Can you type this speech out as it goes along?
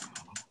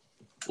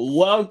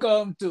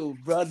Welcome to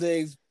Brother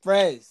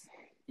Express.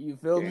 You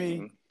feel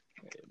me?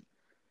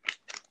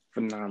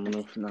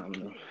 Phenomenal.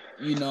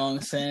 You know what I'm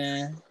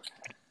saying?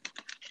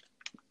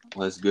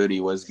 What's goody?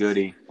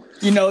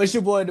 You know, it's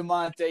your boy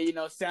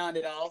DeMonte, sound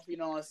it off, you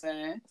know what I'm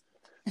saying?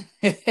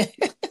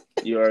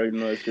 You already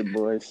know it's your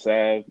boy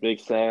Sav,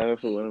 Big Sav,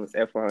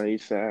 FRA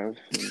Sav.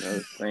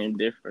 Same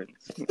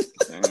difference.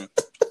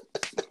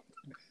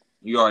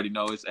 You already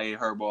know it's A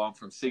Herbo. I'm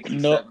from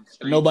 67th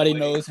Street. Nobody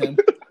knows him.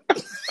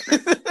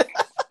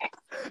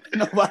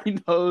 Nobody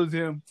knows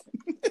him.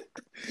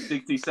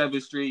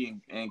 67th Street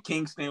and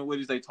Kingston. What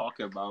is they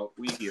talking about?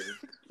 We here.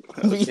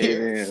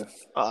 Okay.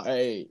 All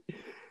right.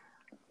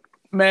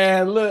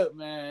 Man, look,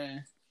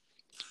 man.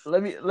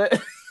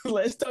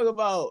 Let's talk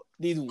about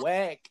these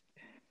whack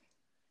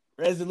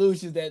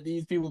resolutions that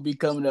these people be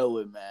coming up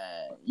with,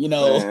 man.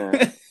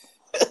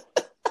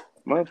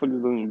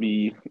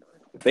 Motherfuckers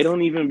they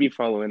don't even be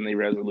following their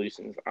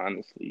resolutions,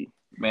 honestly.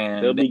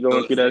 Man, they'll be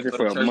going through that shit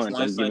for a month one and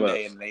give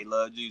Sunday up. and they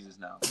love Jesus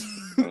now.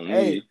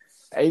 Hey,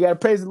 you gotta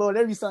praise the Lord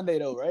every Sunday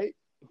though, right?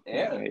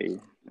 Yeah. Hey,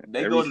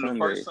 they go to the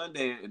first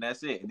Sunday and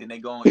that's it. And then they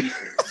go on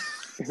Easter.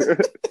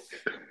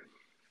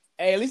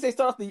 Hey, at least they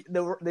start off the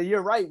year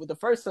right with the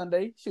first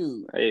Sunday.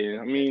 Shoot. Hey,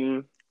 I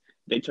mean,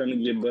 they trying to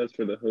get buzz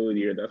for the whole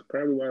year. That's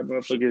probably why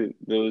motherfuckers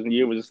the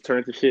year was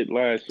turned to shit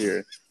last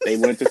year. They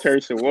went to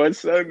church on one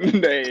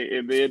Sunday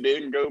and then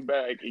didn't go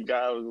back. And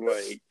God was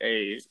like,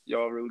 "Hey,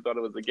 y'all really thought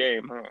it was a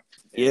game, huh?"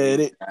 Yeah,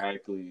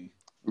 exactly.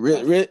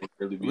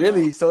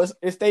 Really. So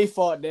it's their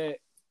fault that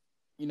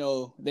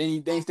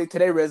they stick to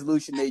their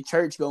resolution, their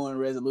church going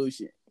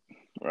resolution.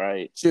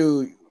 Right.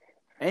 Shoot,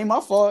 ain't my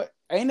fault.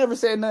 I ain't never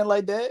said nothing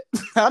like that.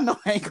 I know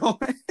I ain't going.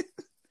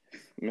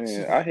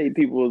 Man, I hate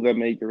people that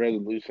make a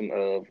resolution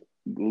of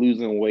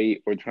losing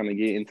weight or trying to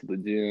get into the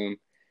gym,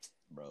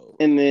 bro.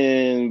 And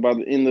then by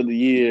the end of the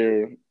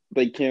year,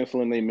 they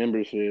canceling their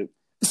membership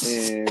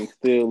and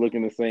still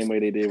looking the same way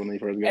they did when they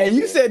first got there. Hey,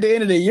 you said the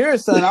end of the year,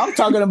 son. I'm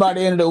talking about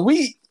the end of the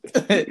week.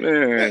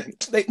 Man.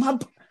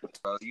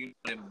 Bro,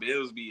 them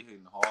bills be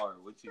hitting hard.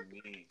 What you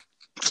mean?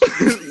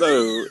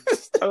 No,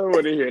 I don't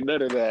want to hear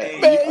none of that.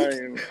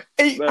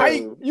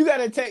 You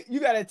gotta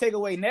take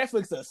away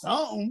Netflix or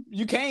something.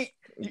 You can't.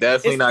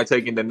 Definitely not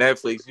taking the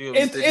Netflix.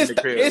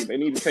 They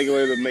need to take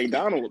away the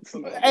McDonald's.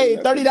 Hey,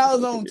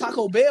 $30 on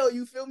Taco Bell.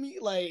 You feel me?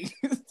 Like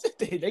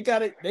they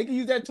got it. They can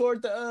use that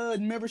towards the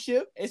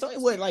membership. It's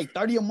only like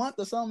 $30 a month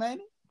or something, man.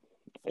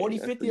 40,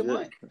 50 a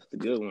month. That's the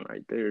good one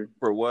right there.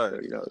 For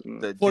what?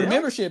 For the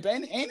membership,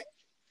 ain't it?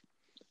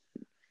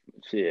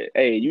 Shit.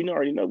 Hey,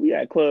 already know we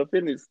at Club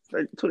Fitness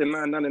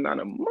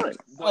 $29.99 a month.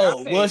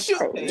 Oh, well, shoot.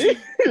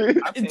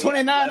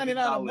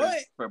 $29.99 a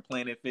month for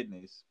Planet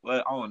Fitness.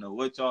 Well, I don't know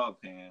what y'all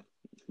paying.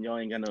 Y'all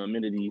ain't got no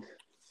amenities.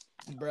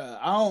 Bruh,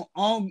 I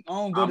don't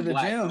go to the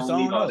gym, so I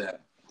don't know.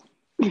 That.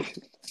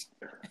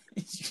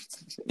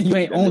 You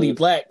ain't only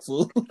black,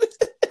 fool.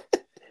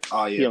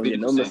 Oh, yeah. You don't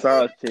get no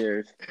massage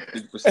chairs.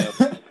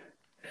 50%.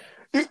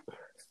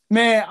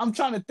 Man, I'm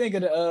trying to think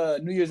of the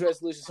New Year's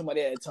resolution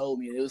somebody had told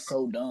me. It was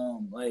so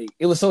dumb. Like,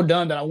 it was so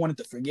dumb that I wanted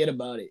to forget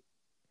about it.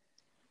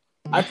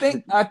 I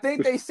think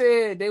they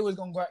said they was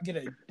gonna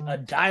get a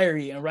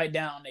diary and write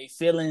down their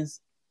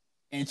feelings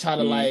and try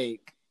to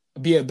like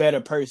be a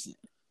better person.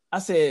 I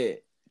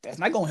said that's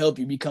not gonna help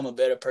you become a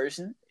better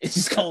person. It's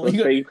just gonna.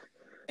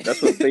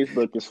 That's what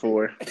Facebook is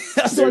for.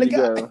 There you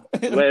go.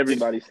 Let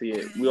everybody see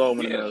it. We all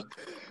want to know.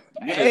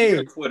 Get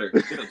a Twitter.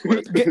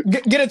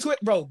 Get a Twitter,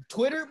 bro.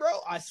 Twitter,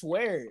 bro. I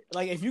swear.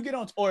 Like if you get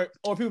on or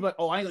people like,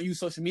 oh, I ain't gonna use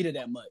social media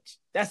that much.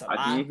 That's a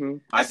lie.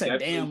 That's a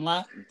damn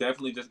lie.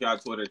 Definitely just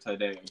got Twitter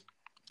today.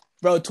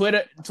 Bro,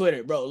 Twitter,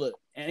 bro. Look,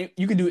 and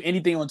you can do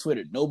anything on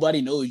Twitter.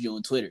 Nobody knows you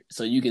on Twitter,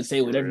 so you can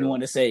say whatever you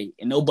want to say,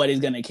 and nobody's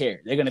gonna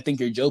care. They're gonna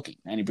think you're joking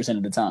 90%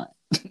 of the time.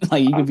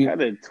 Like you can be. I've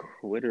had a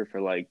Twitter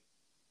for like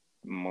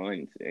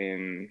months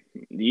and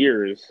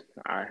years.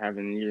 I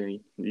haven't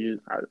used.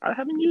 I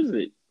haven't used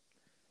it.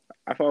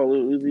 I follow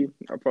Lil Uzi.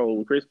 I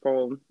follow Chris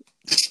Paul.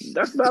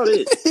 That's about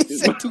it.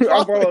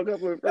 I follow a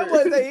couple of friends. That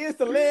boy say he's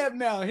the lab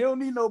now. He don't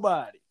need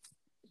nobody.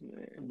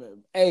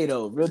 Man. Hey,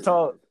 though, real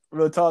talk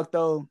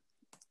though.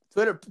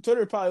 Twitter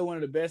is probably one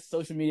of the best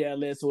social media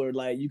outlets where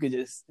like you could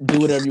just do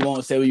whatever you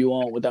want, say what you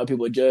want without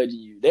people judging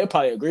you. They'll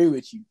probably agree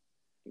with you.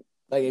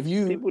 Like if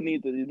you people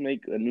need to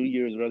make a New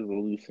Year's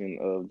resolution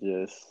of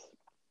just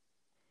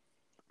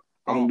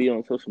I'm gonna be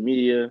on social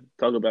media,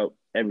 talk about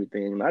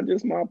everything, not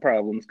just my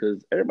problems,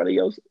 because everybody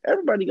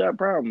got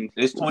problems.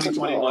 It's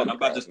 2021. I'm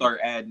about to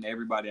start adding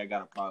everybody I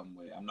got a problem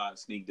with. I'm not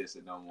sneak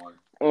dissing no more.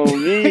 Oh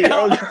me!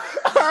 Oh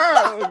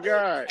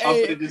God!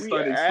 I'm gonna just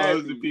start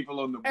exposing people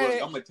on the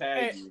book. I'm gonna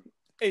tag you.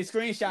 Hey,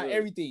 screenshot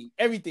everything.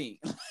 Put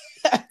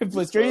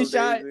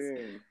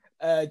screenshots,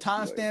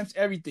 timestamps,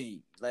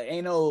 everything. Like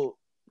ain't none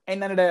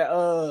of that.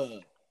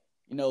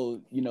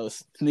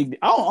 Sneak.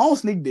 I don't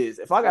sneak this.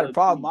 If I got a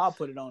problem, I'll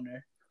put it on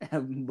there.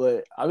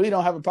 But I really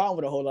don't have a problem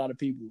with a whole lot of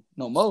people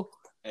no more.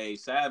 Hey,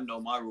 Sav know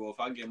my rule. If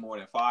I get more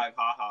than 5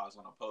 ha-has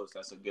on a post,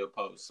 that's a good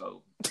post.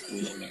 So,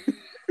 the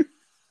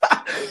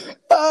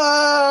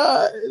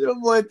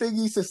boy think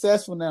he's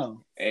successful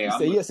now. Hey, You I'm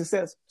say you're a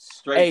success.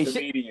 straight Hey, shit,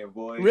 comedian,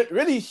 boy.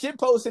 really, shit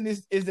posting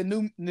is the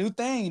new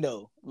thing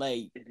though.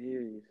 Like It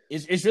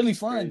is. it's really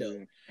fun though,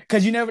 Crazy.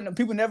 because you never know.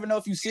 People never know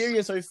if you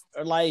serious or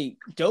like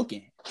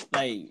joking.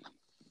 Like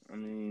I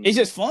mean, it's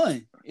just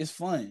fun. It's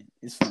fun.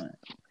 It's fun.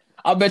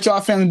 I bet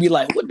y'all family be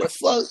like, what the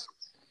fuck?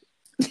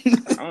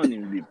 I don't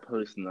even be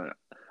posting that.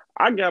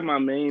 I got my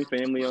main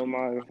family on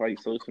my like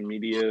social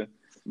media,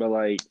 but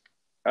like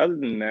other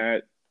than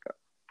that,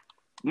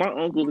 my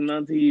uncles and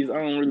aunties, I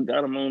don't really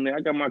got them on there.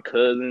 I got my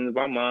cousins,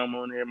 my mom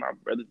on there, my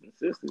brothers and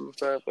sisters and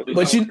stuff.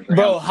 But you,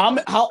 bro, how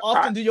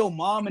often I- do your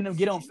mom and them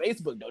get on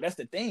Facebook though? That's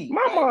the thing.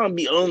 my Like, mom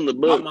be on the My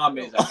book. mom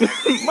is.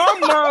 My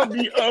mom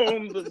be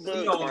on the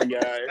She book, my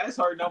guy. That's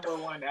her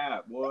 #1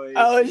 app, boy.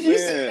 oh, she Man.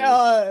 said,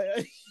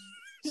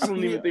 I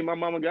don't even think my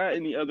mama got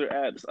any other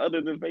apps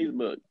other than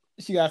Facebook.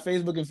 she got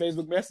Facebook and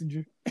Facebook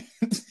Messenger.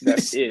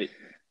 That's it.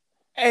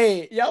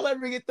 Hey, y'all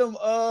ever get them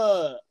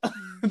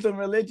some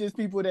religious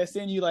people that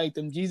send you like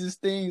them Jesus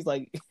things?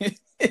 Like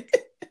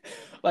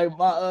like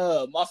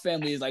my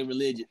family is like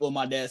religious. Well,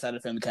 my dad's side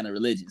of the family kind of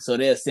religious. So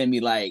they'll send me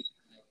like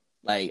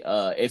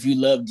if you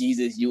love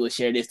Jesus, you will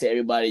share this to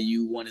everybody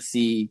you want to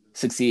see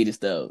succeed and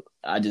stuff.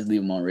 I just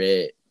leave them on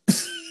red.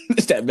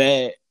 Is that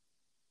bad?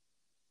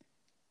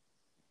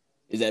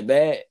 Is that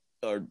bad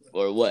or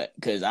what?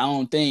 Because I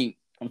don't think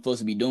I'm supposed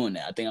to be doing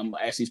that. I think I'm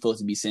actually supposed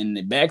to be sending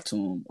it back to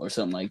him or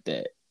something like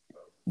that.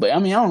 But I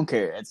mean, I don't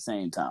care at the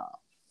same time.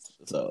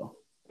 So,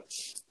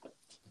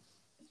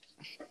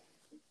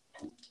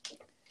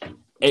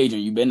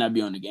 Adrian, you better not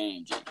be on the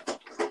game, G.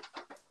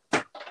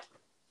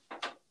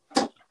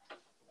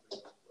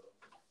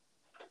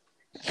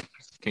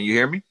 Can you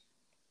hear me?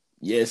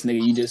 Yes,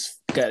 nigga, you just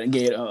gotta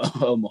get a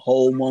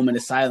whole moment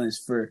of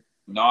silence for.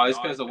 No, it's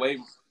because the way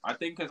I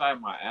think because I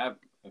have my app.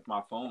 If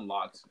my phone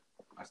locks,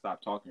 I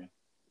stop talking.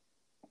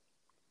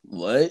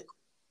 What?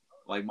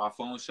 Like my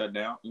phone shut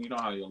down. You know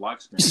how your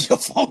lock screen. Your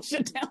phone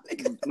shut down,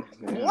 nigga.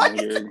 What?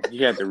 Nigga,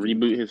 he had to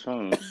reboot his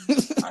phone.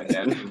 I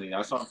definitely.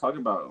 That's what I'm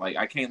talking about. Like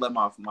I can't let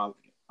my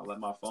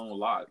phone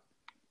lock.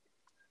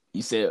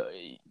 You said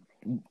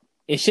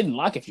it shouldn't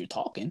lock if you're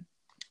talking.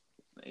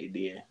 It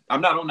did.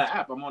 I'm not on the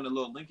app. I'm on the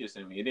little link you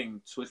sent me. It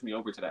didn't switch me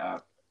over to the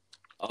app.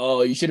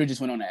 Oh, you should have just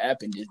went on the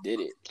app and just did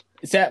it.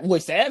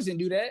 Sabs didn't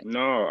do that. No,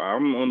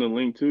 I'm on the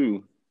link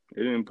too.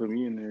 It didn't put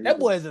me in there. That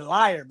boy is a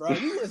liar, bro.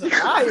 He is a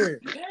liar.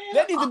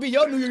 That needs to be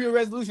your New Year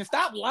resolution.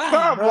 Stop lying,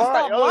 Stop bro.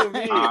 Stop lying.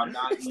 lying. I'm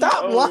not.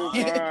 Stop Oh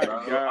lying. my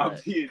Bro. God. I'm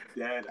being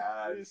dead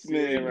ass. This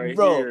man right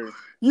Bro. here.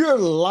 You're a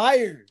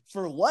liar.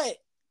 For what?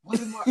 What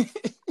am I?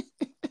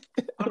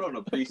 I don't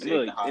appreciate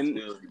Look, the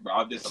hostility, bro.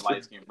 I'm just a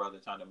light skinned brother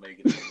trying to make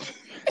it.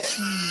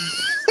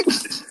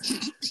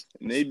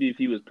 Maybe if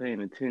he was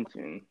paying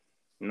attention,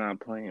 not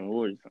playing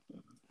Warzone,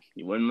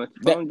 he wouldn't let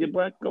your phone get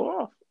black go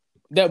off.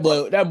 That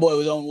boy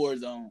was on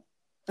Warzone.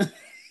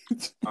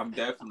 I'm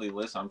definitely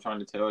listening. I'm trying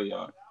to tell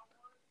y'all.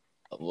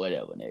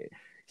 Whatever, nigga.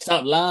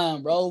 Stop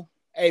lying, bro.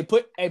 Hey,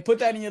 put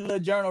that in your little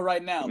journal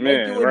right now. Man,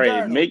 Make you a right.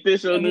 journal. Make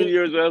this your And New you-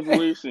 Year's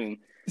resolution.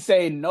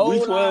 Say no. We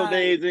 12 lying.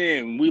 days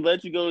in. We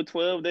let you go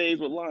 12 days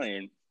with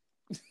lying.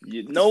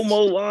 No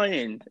more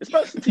lying,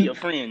 especially to your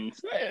friends.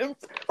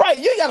 Right,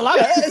 you got a lot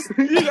of ass.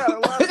 You got a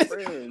lot of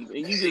friends, and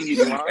you think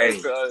you lying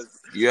Hey, to us.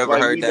 You ever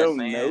Like heard we that don't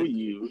saying? know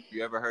you.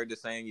 You ever heard the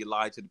saying? You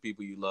lie to the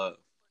people you love.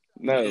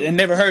 No, I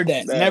never heard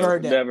that. No, Never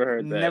heard that. never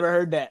heard that. Never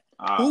heard that.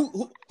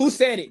 Who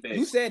said it?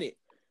 Who said it?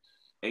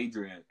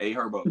 Adrian, A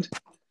Herbo.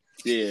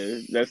 Yeah,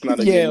 that's not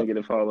a Yeah. good nigga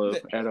to follow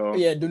at all.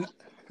 Yeah, do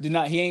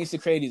not. He ain't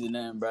Socrates or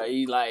nothing, bro.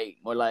 He like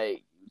more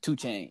like 2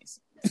 Chainz.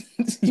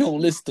 He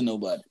don't listen to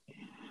nobody.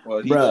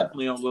 Well, he's Bruh.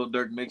 definitely on Lil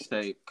Durk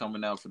mixtape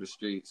coming out for the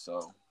streets,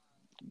 so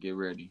get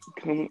ready.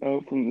 Coming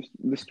out from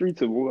the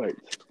streets of what?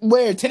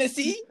 Where,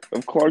 Tennessee?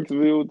 Of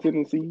Clarksville,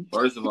 Tennessee.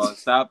 First of all,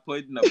 stop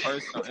putting the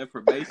personal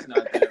information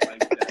out there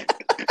like that.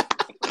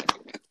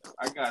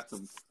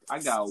 I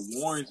got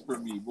warrants for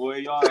me, boy.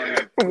 Y'all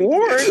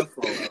Warrants?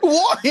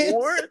 What?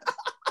 Warrants?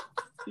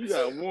 You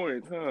got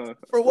warrants, huh?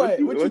 For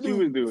what? What What you you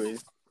was doing?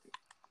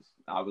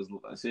 I was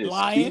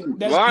Lying?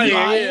 That's Lying,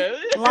 lying. yeah.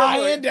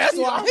 Lying, that's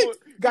Yeah, why.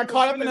 Got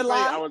caught up in the I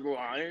lie. was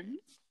lying.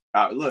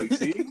 Look,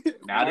 see,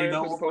 now they Lying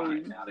know for where I'm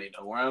police. Now they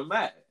know where I'm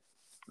at.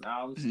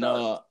 Now I'm stuck.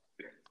 No.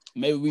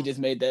 Maybe we just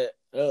made that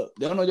up.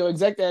 They don't know your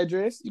exact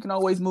address. You can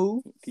always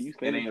move. Can you It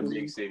send ain't a to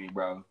big me? city,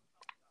 bro.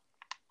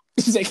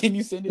 He said, can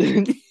you send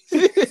it?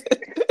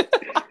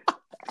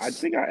 I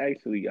think I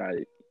actually got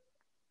it.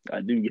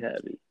 I do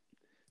have it.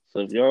 So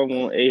if y'all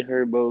want A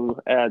Herbo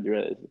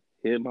address,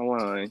 hit my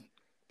line.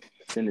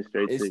 Send it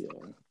straight to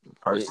y'all.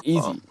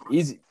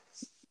 Easy.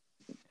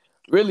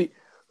 Really,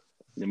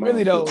 Your mom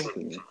Really, though. sent it to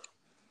me.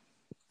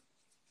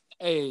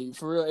 hey,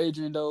 for real,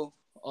 Adrian, though,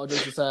 all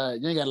jokes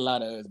aside, you ain't got a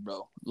lot of us,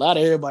 bro. A lot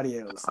of everybody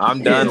else.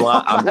 I'm done.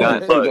 I'm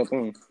done. Fuck Look,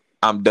 up,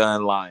 I'm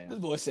done This lying.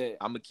 boy said,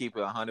 I'm gonna keep it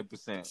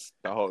 100%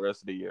 the whole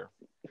rest of the year.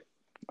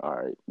 All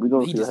right, we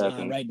gonna he see what just lied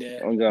happens. right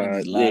there. Oh He God,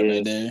 just lied yeah.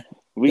 right there.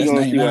 We That's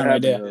gonna see what 99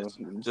 right happens.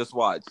 there. though. Just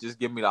watch. Just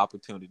give me the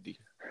opportunity.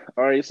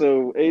 All right,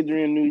 so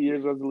Adrian, New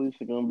Year's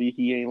resolution gonna be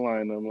he ain't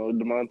lying no more.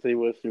 Demonte,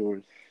 what's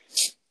yours?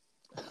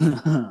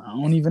 I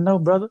don't even know,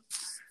 brother.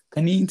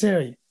 Couldn't even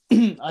tell you.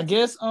 I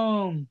guess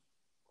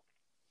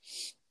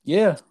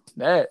yeah,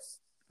 that's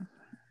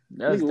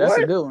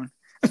Nigga, a good one.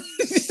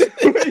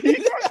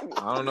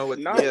 I don't know what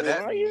Not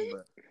that lying? means,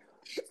 but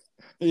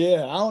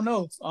Yeah, I don't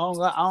know. I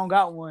don't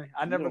got one.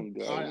 I You never. don't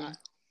got one.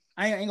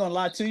 I ain't gonna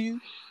lie to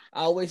you.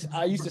 I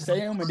used to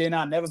say them, and then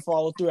I never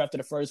follow through after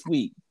the first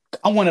week.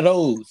 I'm one of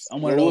those.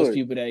 I'm one of those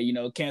people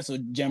that cancel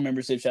gym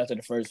memberships after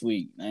the first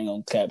week. I ain't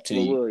gonna cap to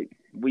you. Look,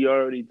 we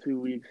already 2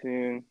 weeks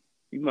in.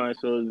 You might as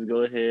well just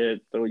go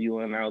ahead, throw you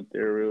one out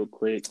there real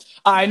quick.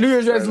 All right, New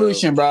Year's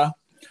resolution, bro.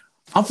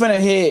 I'm finna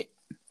hit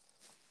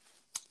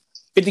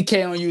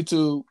 50K on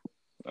YouTube.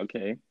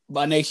 Okay.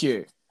 By next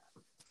year.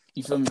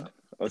 You feel me?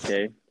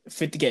 Okay.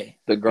 50K.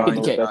 the grind.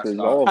 50K. That's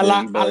resolving, I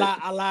lie.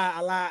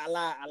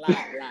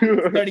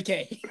 but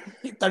 30K.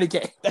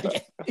 30K.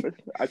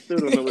 I still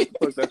don't know what the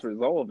fuck that's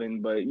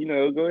resolving, but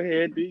go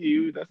ahead, do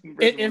you? That's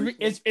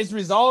It's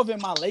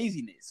resolving my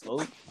laziness,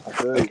 folks.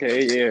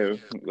 Okay, yeah.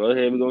 Go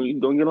ahead, we're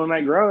gonna get on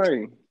that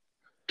grind.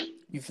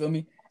 You feel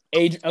me?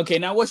 Okay,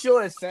 now what's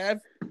yours,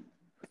 Sav?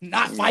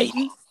 Not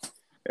fighting.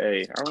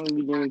 Hey, I don't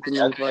be getting too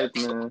many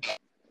fights, man.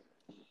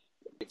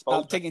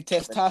 I'm taking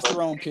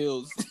testosterone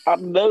pills. I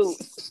know.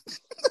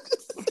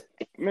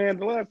 Man,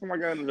 the last time I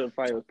got into a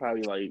fight was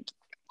probably like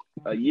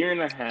a year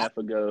and a half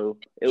ago.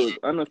 It was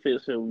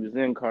unofficial. We was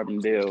in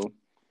Carbondale.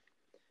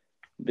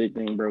 Big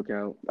thing broke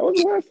out. That was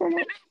the last time.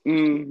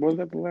 Was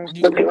that the last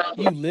time?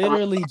 You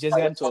literally just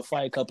got into a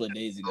fight a couple of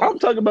days ago. I'm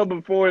talking about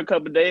before a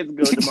couple of days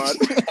ago, DeMont.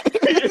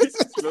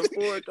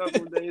 Before a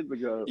couple of days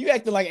ago. You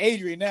acting like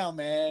Adrian now,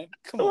 man.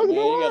 Come on, man.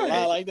 You gotta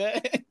lie like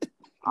that.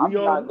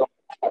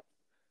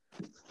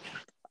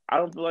 I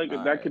don't feel like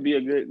that could be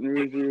a good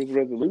New Year's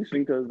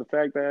resolution because the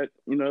fact that,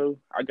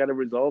 I got to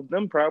resolve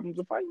them problems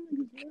of fighting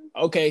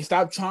niggas. Okay,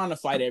 stop trying to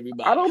fight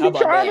everybody. I don't be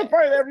trying to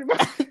fight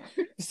everybody.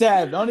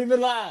 Sav, don't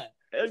even lie.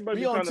 Everybody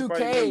we on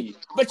 2K,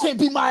 but can't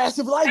beat my ass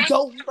if like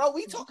dope, bro.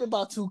 We talking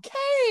about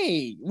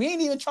 2K. We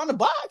ain't even trying to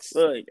box.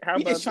 Look, how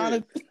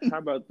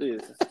about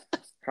this?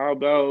 How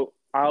about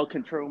I'll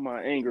control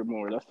my anger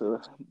more? That's a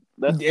good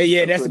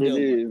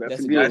one.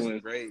 That's a good one.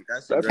 Great.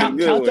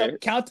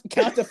 Count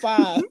to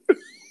 5.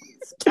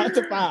 Count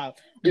to 5.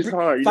 It's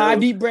hard. 5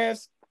 deep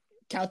breaths.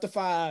 Count to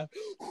 5.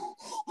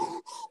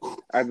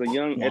 As a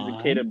young,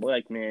 educated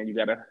black man, you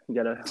gotta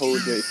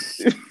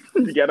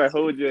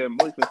hold your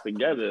emotions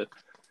together.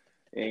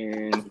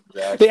 And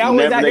they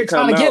always out here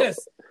trying to get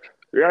us.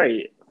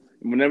 Right.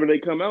 Whenever they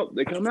come out,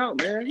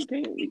 man. You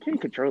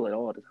can't control it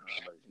all the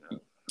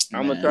time.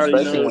 I'm gonna try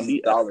to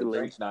be dollar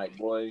drink night,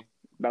 boy.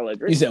 Dollar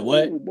drink. You said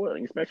what? Ooh,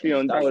 boy, especially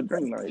on dollar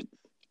drink nights.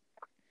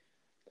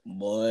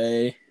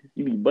 Boy,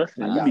 you be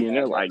busting. You be in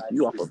there like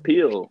you off a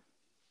pill.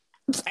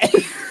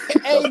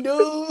 Hey,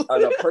 dude.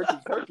 A perky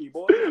turkey,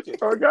 boy.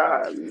 Oh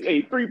God!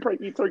 Hey, 3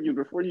 perky turkeys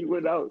before you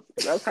went out.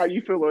 That's how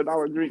you feel on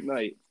dollar drink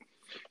night.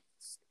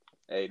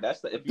 Hey,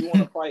 if you want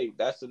to fight,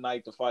 that's the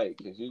night to fight.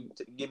 Because you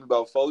give me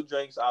about 4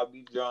 drinks, I'll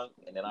be drunk,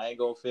 and then I ain't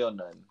gonna feel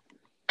nothing.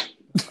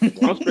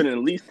 I'm spending at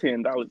least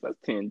 $10. That's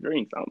 10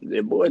 drinks.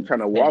 That boy trying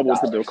to wobble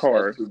to the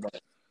car.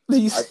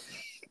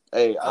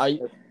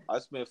 I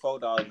spent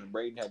 $4, and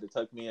Braden had to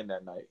tuck me in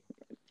that night.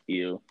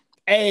 Ew.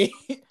 Hey,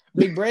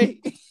 Big Bray.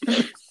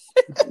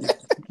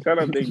 Shout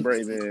out Big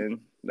Bray, man.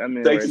 That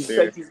man right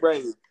there. Sexy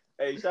Bray.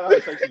 Hey, shout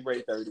out Sexy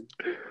Bray 30.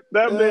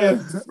 That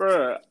man,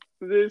 bro.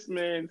 This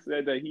man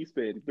said that he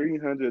spent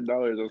 $300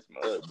 on some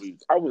UGG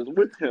boots. I was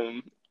with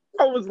him.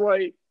 I was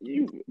like,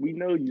 we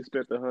know you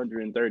spent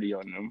 $130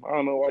 on them. I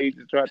don't know why you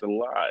just tried to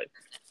lie.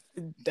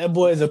 That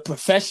boy is a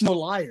professional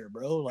liar,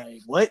 bro.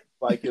 Like, what?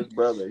 Like his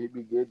brother. He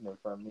be getting it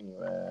from me,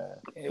 man.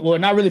 Well,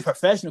 not really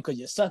professional because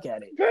you suck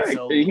at it.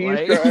 So, I'm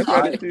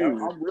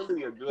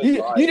really a good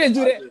liar. You didn't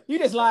do that. You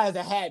just lie as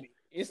a habit.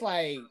 It's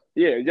like...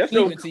 Yeah, that's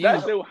no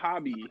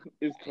hobby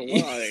is to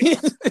lie.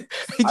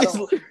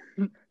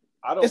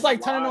 It's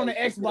like turning on the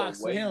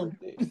Xbox for him.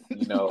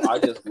 I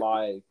just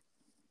lie.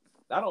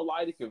 I don't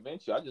lie to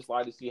convince you. I just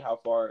lie to see how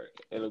far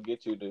it'll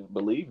get you to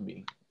believe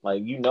me.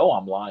 Like,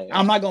 I'm lying.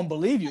 I'm not gonna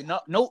believe you.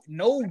 No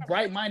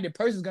right-minded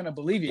person's gonna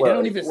believe you. They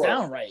don't even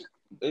sound right.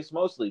 It's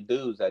mostly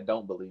dudes that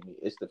don't believe me.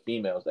 It's the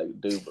females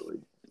that do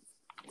believe.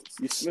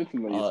 You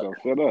snitching on yourself.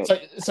 Shut up.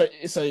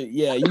 So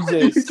yeah, you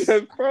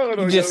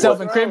just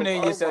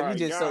self-incriminating yourself. You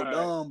just so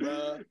dumb,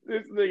 bro.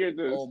 This nigga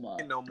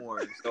just no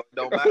more. So it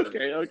don't matter.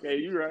 Okay.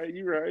 You right.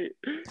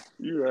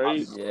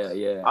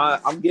 Yeah.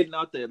 I'm getting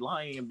out there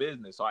lying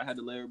business, so I had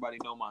to let everybody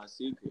know my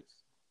secrets.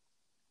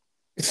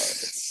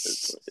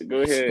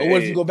 Go ahead. But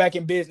what if you go back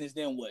in business?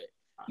 Then what?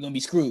 You're gonna be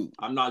screwed.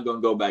 I'm not gonna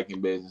go back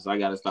in business. I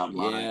gotta stop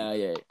lying.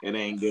 Yeah. It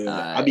ain't good.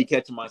 I be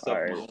catching myself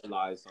in my own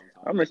lies sometimes.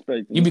 I'm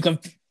respecting. You become.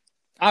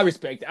 I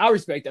respect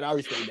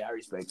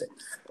it.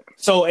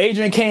 So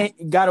Adrian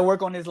got to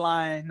work on his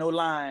line. No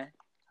line.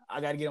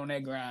 I got to get on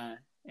that grind,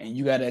 and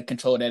you got to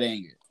control that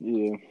anger.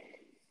 Yeah,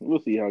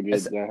 we'll see how good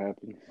that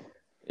happens.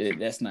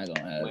 That's not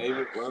gonna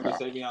happen. Whoever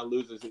Savion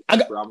loses, I'm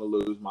gonna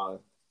lose mine.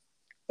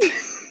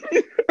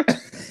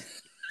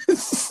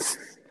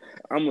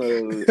 I'm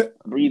gonna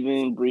breathe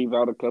in, breathe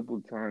out a couple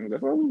of times.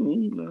 That's all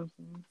we need.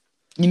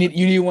 You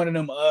need one of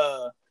them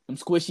Them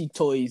squishy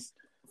toys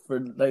for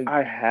like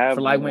I have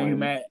for like when you're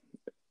mad.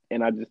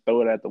 and I just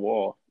throw it at the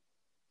wall.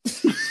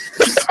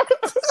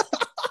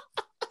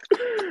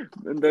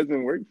 It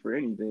doesn't work for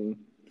anything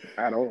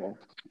at all.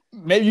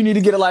 Maybe you need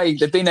to get like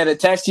the thing that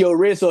attached to your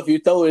wrist, so if you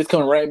throw it, it's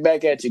coming right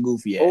back at you,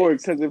 goofy ass. Or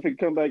because if it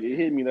come back and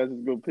hit me, that's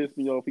just gonna piss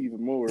me off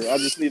even more. I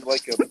just need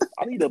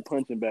I need a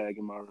punching bag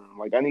in my room.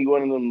 Like I need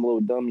one of them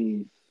little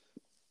dummies.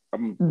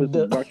 I'm gonna put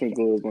some boxing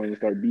gloves on and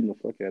start beating the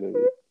fuck out of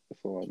it.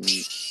 That's all I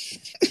need.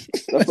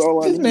 That's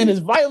all I need. This man is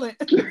violent.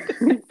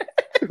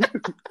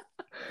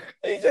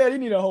 He said he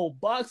need a whole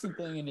boxing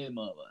thing in his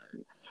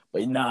motherfucker.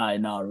 But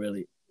nah,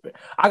 really.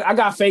 I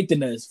got faith in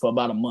this for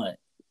about a month.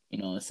 You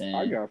know what I'm saying?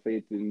 I got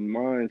faith in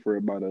mine for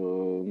about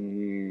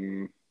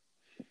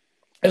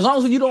as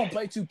long as you don't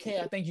play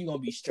 2K, I think you're gonna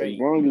be straight. As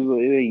long as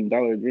it ain't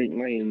Dollar Drink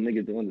Night and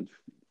niggas want to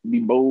be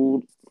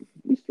bold,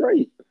 be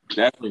straight.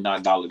 Definitely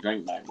not Dollar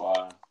Drink Night,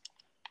 boy.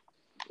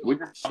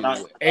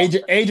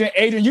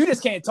 Adrian, you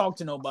just can't talk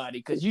to nobody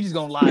because you just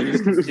gonna lie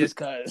just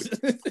cause.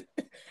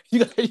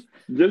 Just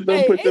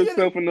don't put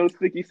yourself in no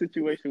sticky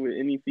situation with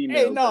any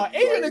female. Hey, no,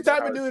 Adrian the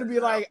type of dude to be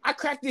like, I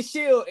cracked this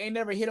shield, ain't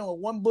never hit him with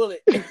one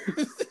bullet.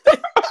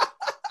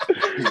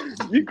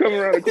 You come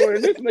around the corner,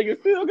 this nigga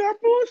still got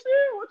full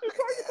shield. What you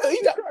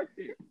talking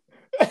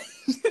about?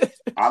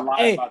 I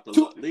lie about the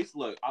at least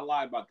look. I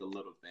lie about the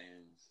little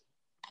things.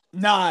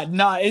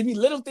 Nah, it'd be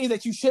little things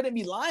that you shouldn't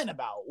be lying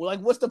about.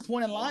 Like, what's the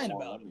point in lying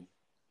about it?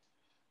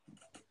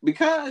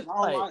 Because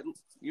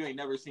you ain't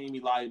never seen me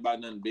lie about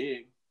nothing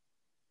big.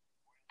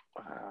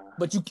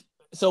 But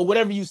so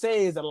whatever you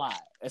say is a lie.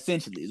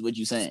 Essentially, is what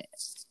you're saying.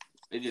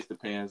 It just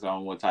depends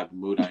on what type of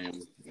mood I am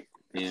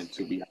in.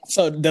 To be honest.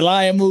 So the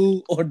lion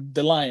mood or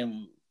the lion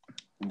mood?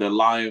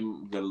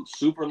 The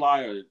super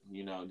lie, or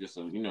just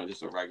a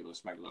regular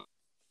smuggler.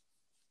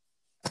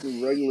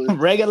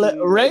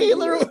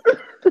 Regular.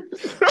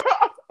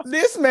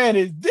 This man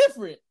is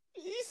different.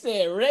 He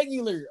said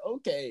regular.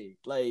 Okay,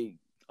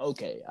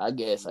 I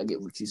guess I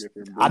get what you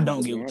saying. I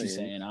don't get what you're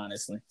saying,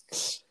 honestly.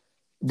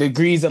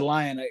 Degrees of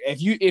lying.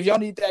 If y'all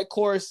need that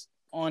course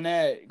on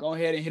that, go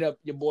ahead and hit up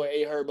your boy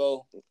A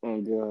Herbo.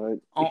 Oh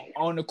God.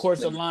 On the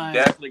course of lying.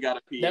 Definitely got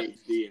a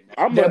PhD in that.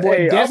 I'm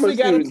definitely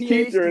got a PhD.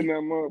 Teacher in that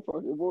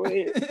motherfucker,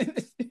 boy.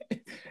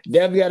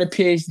 Definitely got a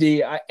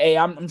PhD.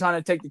 I'm trying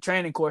to take the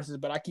training courses,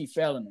 but I keep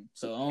failing them.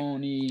 So I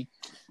don't need.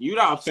 You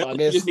not failing.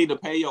 You just need to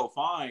pay your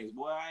fines,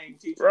 boy. I ain't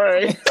teaching.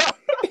 Right.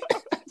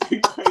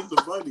 You pay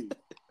some money.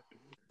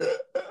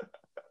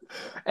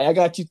 Hey, I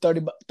got you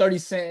 30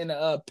 cents in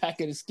a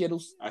packet of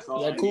Skittles. That's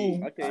all. Is that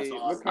cool? Okay,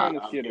 what kind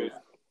of Skittles?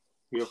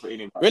 Here for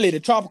anybody. Really,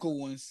 the tropical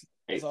ones.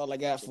 That's all I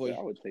got for you.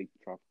 I would take the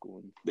tropical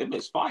ones. Them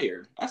is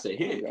fire. That's a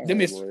hit. Them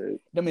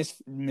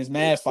is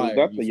mad fire. Is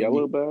that the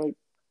yellow bag?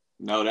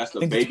 No, that's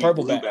the baby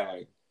purple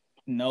bag.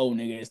 No,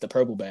 nigga, it's the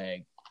purple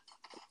bag.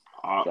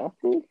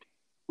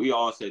 We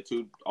all said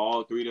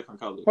all three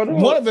different colors.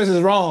 One of us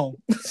is wrong.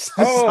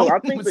 I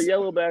think the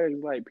yellow bag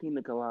is like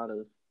pina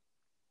colada.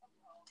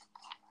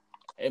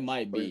 It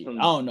might be. I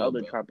don't know.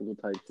 Other tropical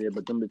type shit,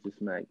 but them bitches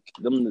smack.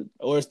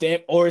 Or it's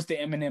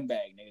the M&M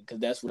bag, nigga, because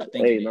that's what I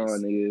think. Hey, no,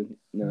 nigga,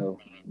 no.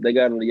 They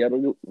got a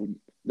yellow.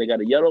 They got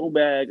a yellow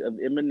bag of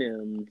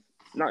M&Ms.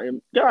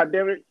 God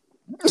damn it.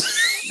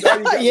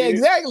 Yeah,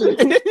 exactly.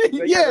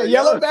 Yeah,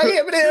 yellow bag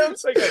of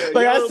M&Ms.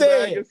 Like I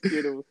said.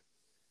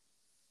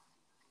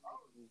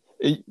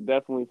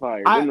 Definitely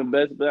fire. They're the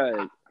best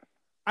bag.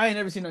 I ain't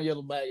never seen no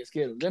yellow bag of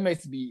Skittles. That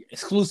makes it be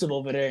exclusive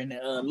over there in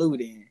the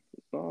Louis.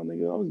 Oh,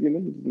 nigga, I was getting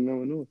into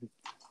Illinois.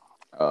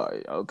 Oh,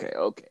 okay.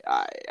 All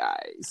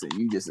right. So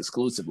you just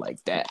exclusive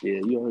like that. Yeah,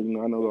 you already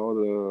know. I know all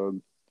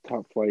the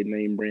top flight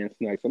name brand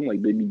snacks. I'm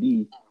like Baby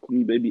D,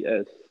 me Baby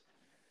S.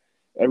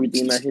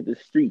 Everything that hit the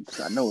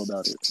streets, I know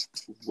about it.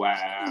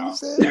 Wow.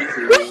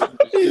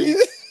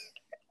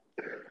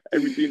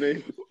 Everything that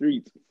hit the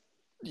streets.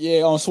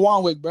 Yeah, on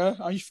Swanwick, bro.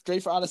 Are you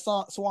straight out of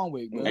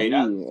Swanwick, bro?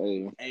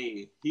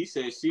 Hey, he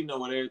said she know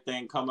when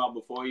everything come out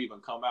before it even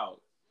come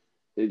out.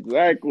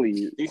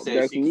 Exactly. He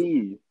said that's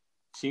me.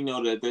 She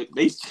know that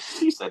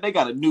she said they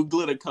got a new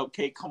glitter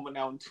cupcake coming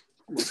out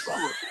in the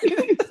summer.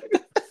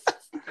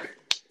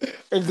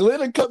 A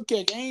glitter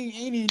cupcake. Ain't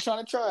even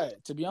trying to try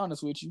it, to be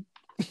honest with you.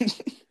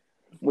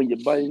 When you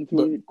bite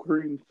into it,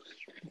 cream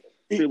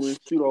feeling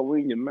shoot all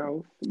in your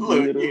mouth.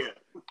 Look,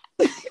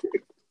 yeah.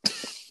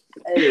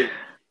 Hey,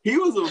 he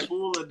was a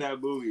fool in that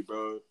movie,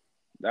 bro.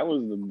 That's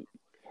one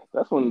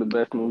of the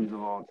best movies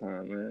of all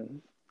time,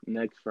 man.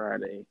 Next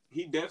Friday.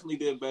 He definitely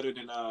did better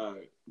than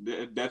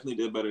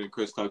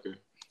Chris Tucker.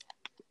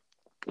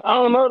 I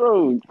don't know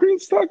though.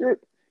 Chris Tucker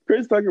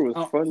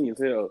was funny as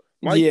hell.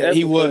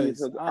 He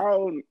was.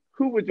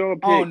 Who would y'all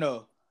pick? I don't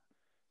know.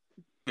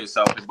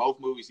 So in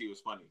both movies, he was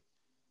funny.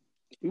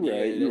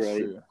 You're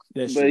right.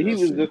 But he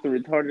was just a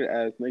retarded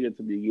ass nigga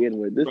to begin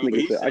with. This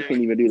nigga said, "I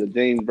can't even do the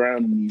James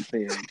Brown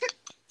thing."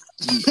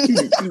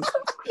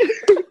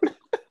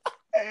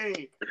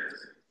 Hey.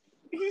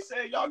 He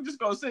said, y'all just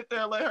gonna sit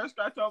there and let her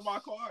scratch off my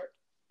car.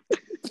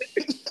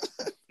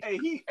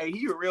 he a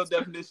real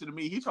definition to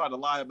me. He tried to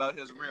lie about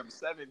his rim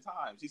 7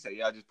 times. He said,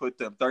 "Yeah, I just put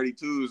them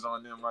 32s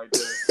on them right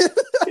there."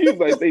 He was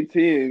like, they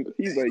 10.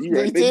 He's like, you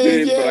right,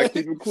 they 10, but I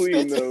keep it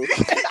clean though.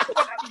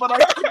 But I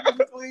keep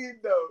it clean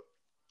though.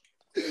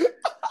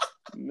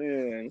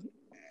 Man,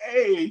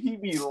 hey, he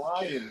be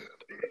lying.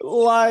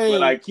 Like,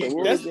 but I keep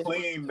it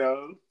clean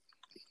though.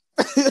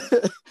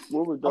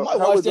 What was I might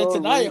watch that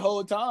tonight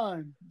whole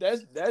time.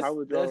 That's how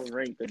would y'all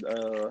rank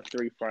the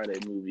 3 Friday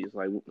movies?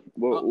 Like,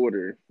 what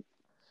order?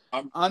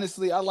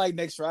 Honestly, I like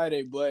Next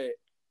Friday, but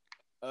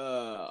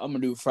I'm gonna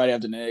do Friday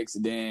After Next,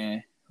 and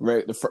then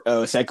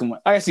the second one.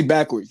 I see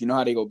backwards. You know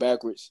how they go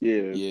backwards?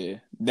 Yeah.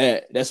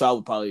 That's what I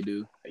would probably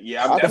do.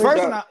 Yeah, the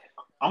first one.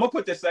 I'm gonna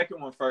put the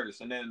second one first,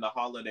 and then the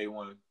holiday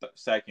one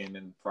second,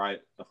 and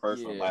Friday the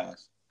first one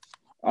last.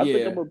 I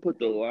think I'm gonna put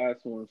the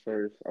last one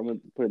first. I'm gonna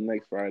put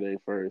Next Friday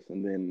first,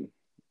 and then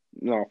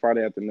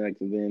Friday After Next,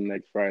 and then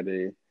Next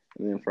Friday,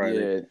 and then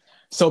Friday. Yeah.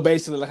 So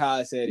basically, like how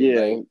I said it. Yeah,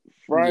 like,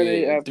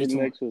 Friday After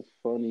Next was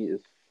funny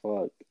as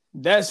fuck.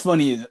 That's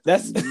funny.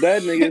 That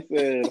nigga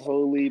said,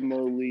 "Holy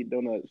moly,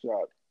 donut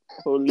shop!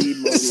 Holy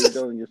moly,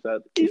 donut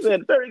shop!" He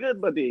said, "Very good,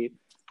 buddy.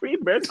 Free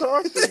bread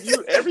cost for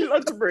you every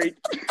lunch break."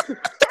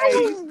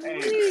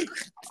 hey,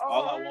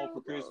 all I want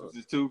for Christmas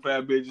is 2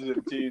 fat bitches and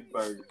a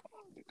cheeseburger.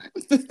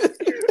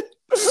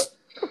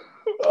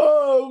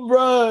 Oh,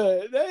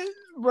 bruh.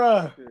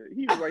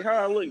 He was like, "How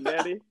I look,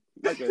 daddy?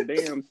 Like a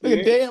damn snake. Like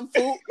a damn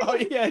fool. Oh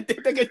yeah,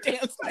 like a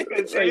damn snake.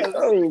 Like,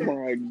 oh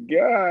my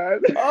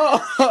god.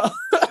 Oh.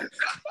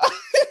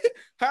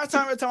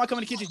 Every time I come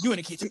in the kitchen, you in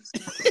the kitchen.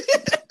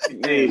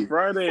 Hey,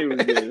 Friday was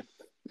this.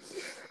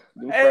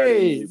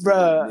 Hey,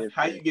 bro.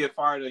 How you get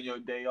fired on your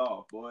day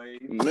off, boy?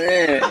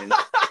 Man.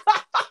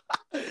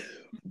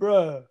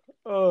 Bruh.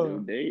 Your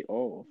day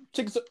off.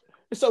 Chicken,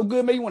 it's so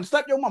good, man. You want to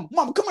slap your mama?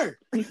 Mama, come here.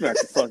 He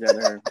smacked the fuck out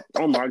of her.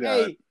 Oh my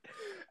god.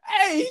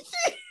 Hey,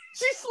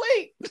 she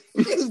sleep.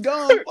 She was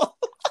gone.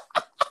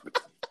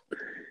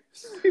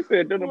 He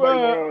said, "Don't nobody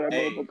know that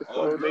motherfucker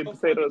soul made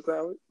potato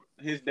salad."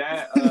 His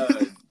dad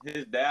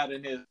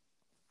and his.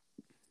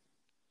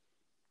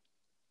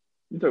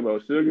 You talking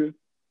about Sugar?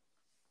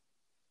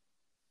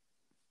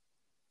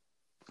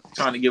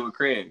 Trying to get with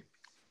Craig.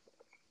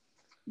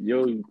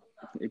 Yo,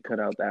 it cut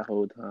out that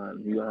whole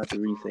time. You gonna have to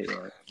re-say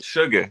that.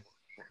 Sugar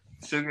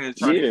is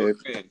trying to get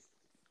with Craig.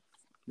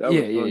 That was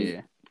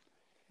funny.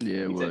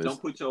 Yeah, it was. Said,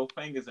 "Don't put your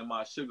fingers in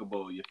my sugar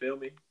bowl." You feel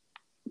me?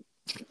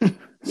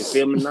 You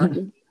feel me,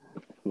 nothing?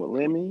 Well,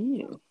 let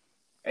me in.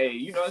 Hey,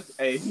 he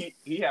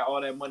had all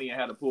that money and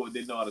had a pool,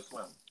 didn't know how to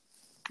swim.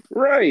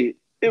 Right.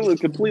 It was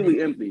completely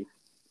empty.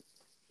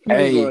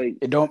 Hey,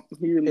 it don't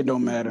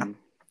matter.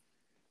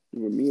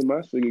 Me and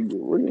my sugar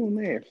get real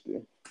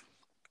nasty.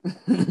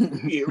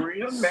 Get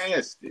real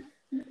nasty.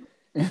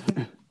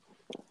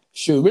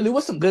 Shoot, really,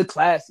 what's some good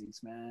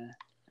classics, man?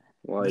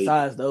 Like,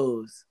 besides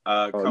those,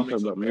 Coming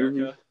to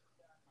America.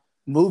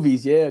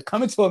 Movies, yeah,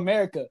 Coming to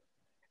America.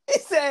 He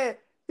said,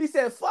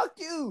 "Fuck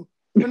you."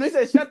 When they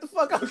said, "Shut the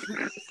fuck up." Fuck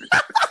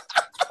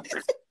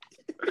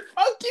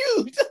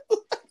you.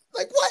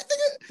 Like what?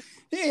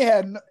 He ain't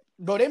had.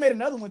 Bro, they made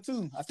another one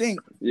too, I think.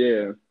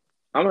 Yeah.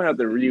 I'm gonna have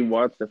to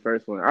rewatch the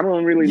first one. I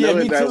don't really know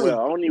it that well.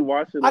 I only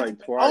watched it like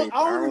twice.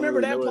 I don't remember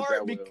that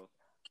part.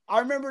 I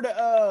remember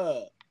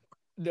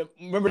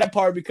remember that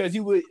part because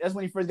that's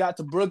when he first got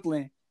to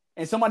Brooklyn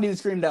and somebody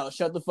screamed out,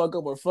 "Shut the fuck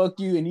up" or "fuck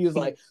you," and he was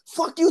like,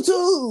 "Fuck you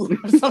too."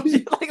 Or some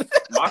shit like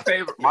that.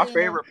 My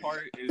favorite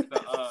part is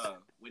the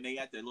when they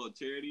at the little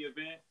charity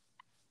event.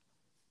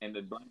 And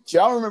the I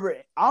don't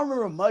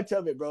remember much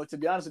of it, bro. To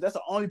be honest, that's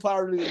the only part I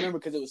really remember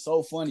because it was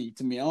so funny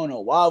to me. I don't know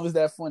why it was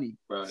that funny,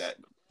 bro.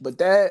 But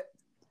that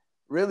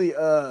really,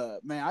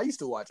 man, I used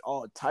to watch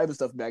all type of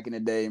stuff back in the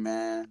day,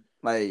 man.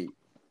 Like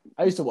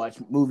I used to watch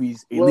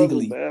movies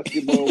illegally.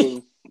 Basketball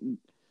was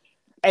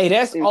hey,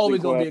 that's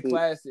always gonna be a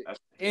classic,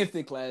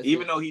 instant classic.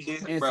 Even though he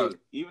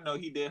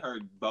did her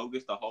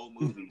bogus the whole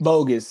movie.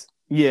 Bogus,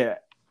 yeah.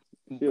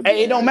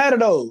 Hey, it don't matter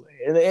though.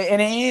 In the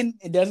end,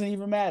 it doesn't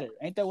even matter.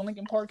 Ain't that what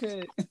Linkin Park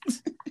had?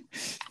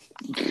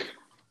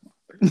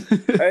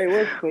 Hey,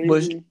 what's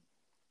crazy?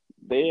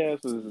 They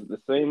ass was the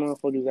same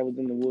motherfuckers that was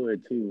in the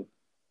wood too.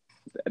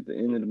 At the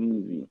end of the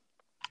movie.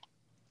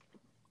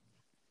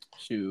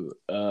 Shoot,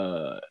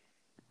 I'm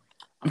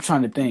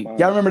trying to think.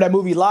 Y'all remember that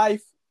movie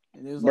Life?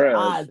 And it was like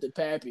Eyes the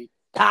Pappy.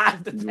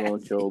 You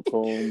want your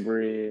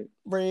cornbread?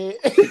 Bread.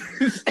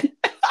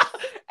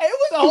 Hey, it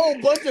was a whole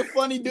bunch of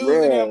funny dudes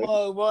in that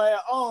mug, boy.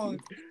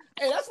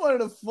 Hey, that's one of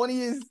the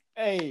funniest.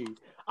 Hey,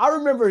 I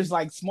remember it's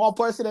like small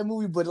parts of that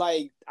movie, but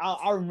like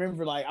I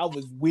remember like I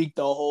was weak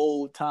the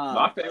whole time.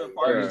 My favorite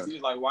part is he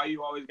was like, "Why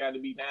you always got to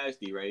be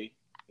nasty, Ray?"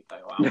 He's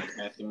like, "Well, I'm a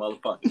nasty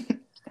motherfucker."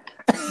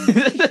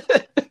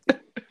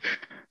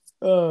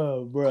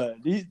 Oh, bro.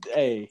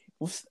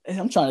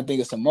 I'm trying to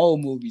think of some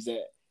old movies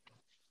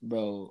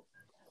bro.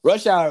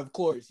 Rush Hour, of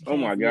course. Oh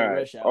my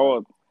god!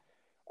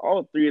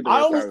 All 3 of them.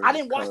 I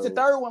didn't watch the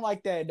third one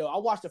like that though. I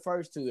watched the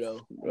first 2 though.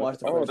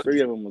 All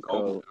 3 of them were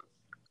cold.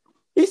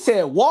 He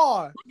said,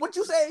 "War." What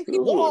you say?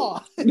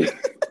 War.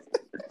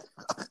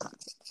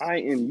 I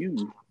am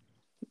you.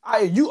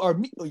 You are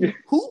me.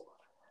 Who?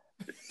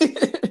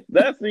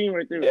 That scene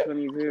right there was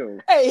funny as hell.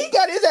 Hey, he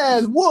got his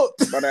ass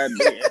whooped. By that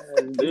big ass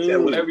He said,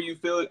 dude. whenever you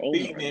feel it Oh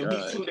feeding my him,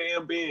 God. he's too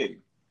damn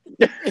big.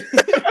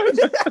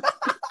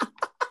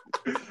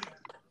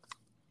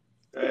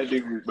 That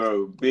nigga,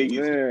 bro, big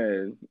as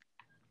Man.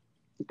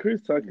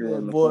 Chris Tucker Yeah, one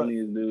of the boy.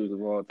 funniest dudes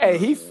of all time. Hey,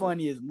 he man.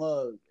 funny as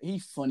mug. He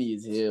funny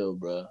as hell,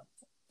 bro.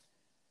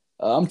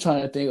 I'm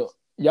trying to think.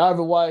 Y'all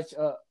ever watch?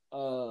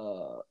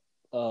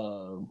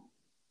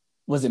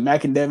 Was it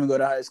Mac and Devin Go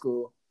to High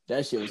School?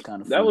 That shit was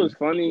kind of funny. That was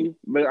funny,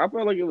 but I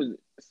felt like it was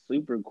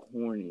super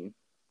corny.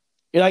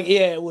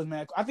 It was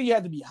Mac. I think you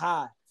had to be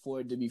high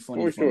for it to be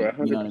funny. For sure,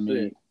 100%. You know what I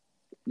mean?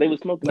 They was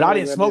smoking. But I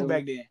didn't smoke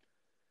back then.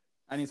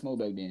 I didn't smoke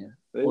back then.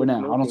 Or now.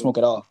 I don't smoke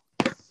at all.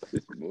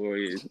 This boy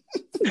is.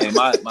 Hey,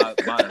 my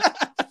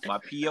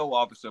PO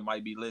officer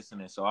might be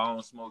listening, so I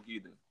don't smoke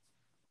either.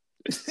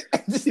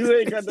 You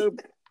ain't got no.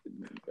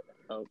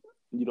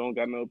 You don't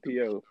got no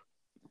PO.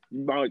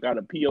 You probably got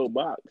a PO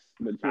box,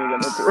 but you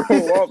ain't got no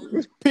parole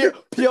office.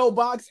 P.O.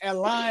 Box at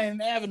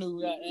Lion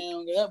Avenue.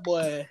 Goddamn, that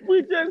boy.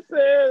 We just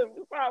said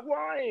stop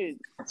lying.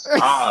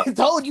 I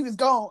told you it's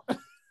gone. I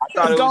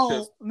thought it was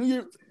just, New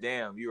Year.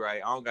 damn, you're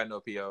right. I don't got no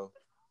PO.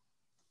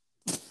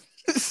 No,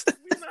 it's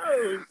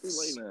too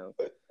late now.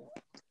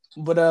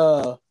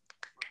 But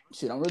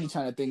shit, I'm really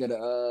trying to think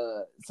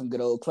of some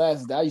good old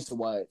classes that I used to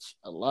watch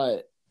a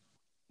lot.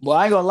 Well,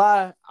 I ain't gonna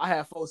lie, I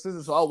had 4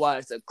 sisters, so I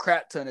watched a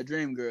crap ton of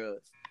Dream Girls.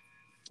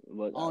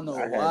 Look, I don't know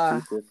I why.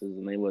 had 2 sisters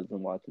and they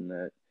wasn't watching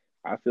that.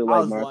 I feel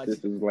like my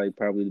sister's like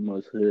probably the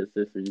most hood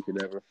sister you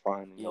could ever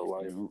find in your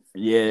life.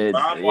 Yeah,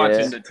 I'm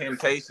watching The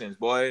Temptations,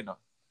 boy. No.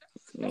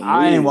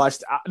 I ain't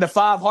watched the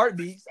 5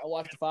 Heartbeats. I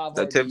watched the 5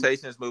 The Heartbeats.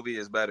 Temptations movie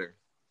is better.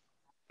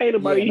 Ain't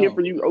nobody here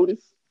for you,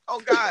 Otis. Oh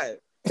God!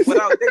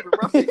 Without David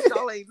Ruffin,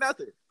 y'all ain't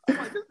nothing. I'm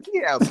like, this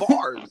kid have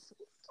bars.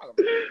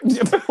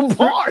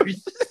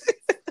 Bars.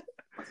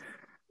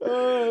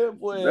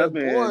 Boy, That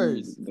man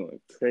bars. is going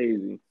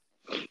crazy.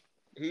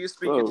 He is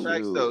speaking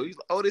facts though.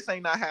 Otis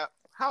ain't not have.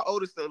 How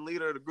Otis, the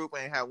leader of the group,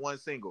 ain't had one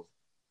single?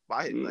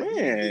 By his, like,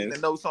 Man,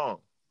 no song.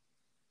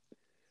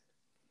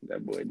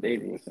 That boy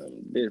David was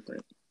something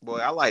different. Boy,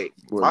 I like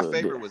my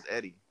favorite was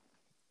Eddie.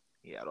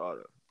 He had all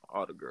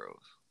the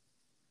girls.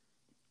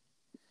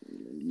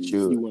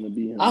 You want to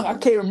be him? I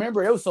can't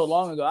remember. It was so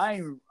long ago. I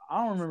don't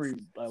remember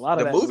a lot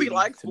of the that movie.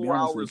 Like 4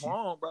 hours you.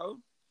 long, bro.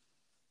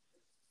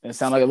 It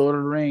sounded like a Lord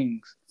of the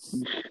Rings.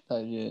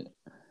 Type shit.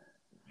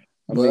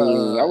 I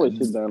mean, I would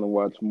sit down and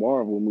watch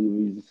Marvel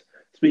movies.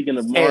 Speaking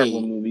of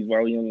Marvel movies,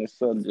 while we're on this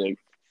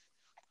subject,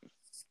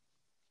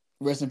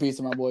 rest in peace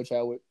to my boy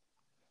Chadwick.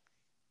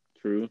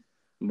 True,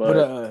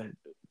 but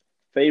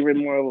favorite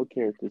Marvel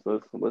characters.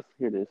 Let's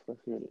hear this.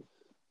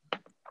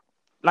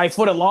 Like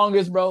for the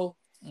longest, bro,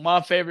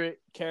 my favorite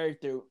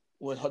character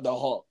was the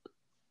Hulk.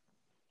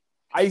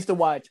 I used to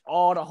watch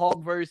all the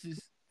Hulk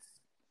verses.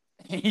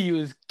 He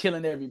was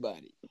killing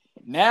everybody.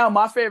 Now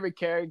my favorite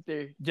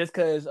character, just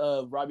because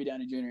of Robbie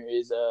Downey Jr.,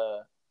 is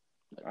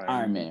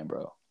Iron Man,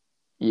 bro.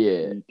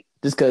 Yeah,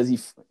 just because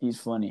he's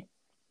funny.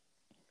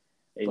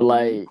 But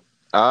like,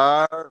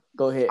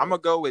 go ahead. I'm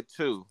gonna go with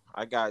 2.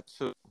 I got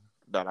 2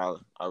 that I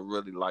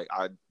really like.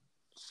 I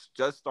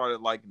just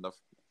started liking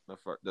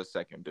the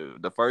second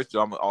dude. The first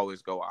dude, I'm gonna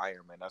always go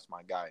Iron Man. That's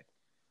my guy.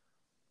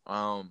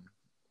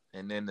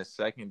 And then the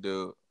second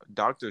dude,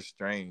 Doctor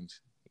Strange.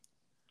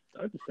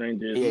 Doctor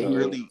Strange is he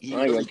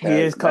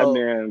is cold.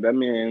 That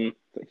man,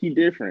 he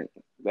different.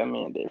 That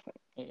man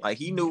different. Like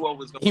he knew what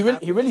was going to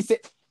happen. He really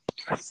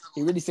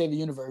saved the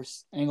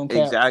universe. Ain't gonna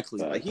cap. Exactly.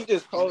 Like he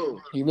just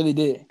cold. He really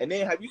did. And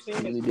then have you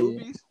seen his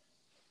movies?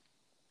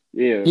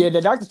 Yeah,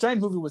 the Doctor Strange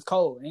movie was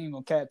cold. Ain't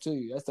gonna cap to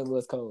you. That stuff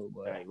was cold,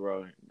 boy. Dang,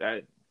 bro.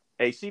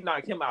 She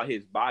knocked him out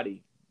his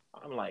body.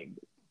 I'm like,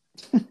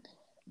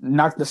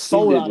 knocked the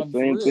soul out of him.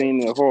 Same thing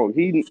that Hulk.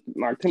 He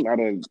knocked him out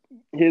of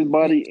his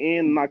body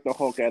and knocked the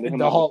Hulk out of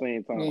him at the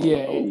same time.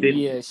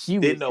 Yeah. She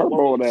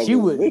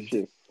was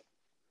vicious.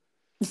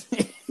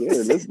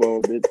 Yeah, this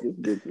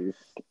bitch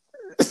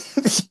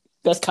is.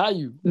 That's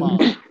Caillou, Mom.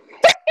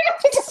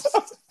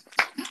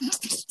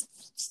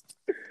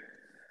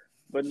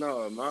 But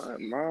no,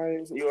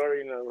 my you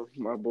already know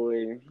my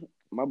boy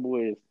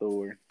is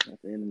Thor.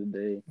 At the end of the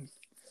day,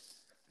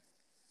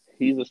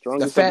 he's the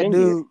strongest. The fat Avenger.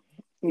 dude.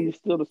 He's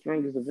still the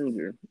strongest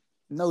Avenger.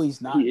 No, he's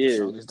not the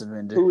strongest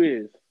Avenger. Who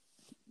is?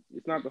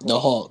 It's not the Hulk. The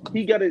Hulk.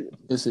 He got it.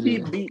 Yes, he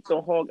beat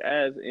the Hulk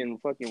ass in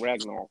fucking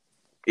Ragnarok.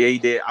 Yeah, he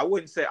did. I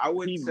wouldn't say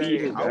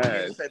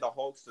the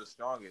Hulk's the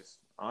strongest,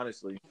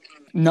 honestly.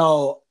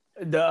 No,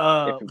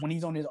 when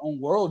he's on his own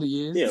world,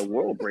 he is. Yeah,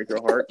 World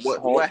Breaker Heart. When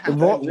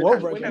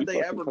have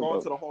they ever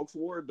gone to the Hulk's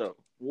war though?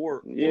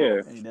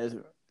 Yeah.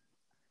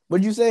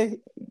 What'd you say?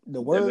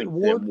 The word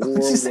war?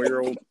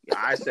 World.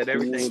 I said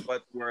everything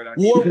but the word.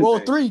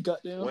 World 3,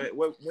 goddamn.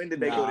 When did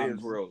they go to his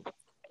world?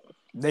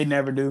 They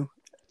never do.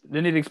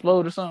 Didn't it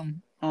explode or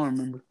something? I don't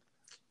remember.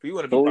 If you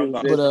want to be talking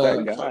about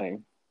that guy.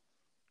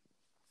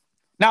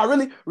 Now,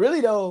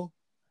 really though,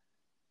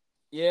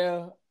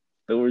 yeah.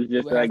 Thor's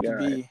just that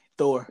guy.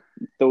 Thor.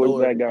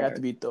 Thor's that guy. Have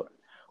to be Thor.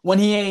 When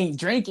he ain't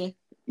drinking.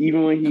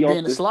 Even when he and off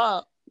being a the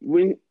slob.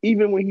 when he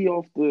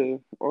off the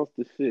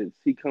shits,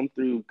 he come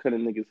through cutting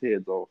niggas'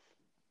 heads off.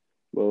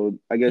 Well,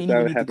 I He guess didn't that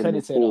even would need to happen cut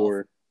his head off.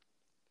 before,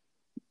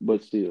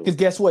 but still, Because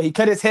guess what? He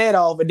cut his head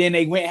off, and then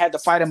they went and had to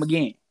fight him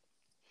again.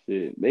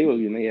 shit, they was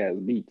getting their ass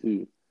beat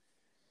too.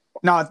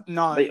 No, They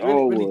really,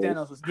 all really, was.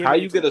 Thanos was giving How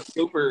it you to get him. a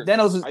super?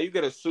 Thanos was How you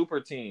get a super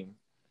team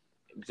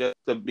just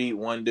to beat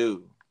one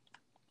dude?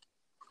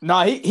 no,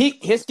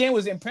 his skin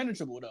was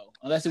impenetrable though,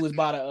 unless it was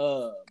by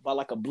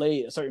like a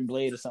blade, a certain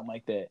blade or something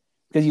like that.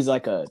 Because he's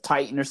like a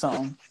Titan or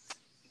something.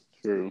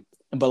 True.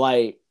 But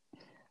like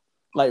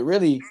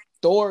really,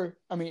 Thor.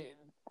 I mean,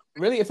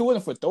 really, if it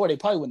wasn't for Thor, they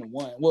probably wouldn't have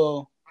won.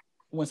 Well, I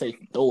wouldn't say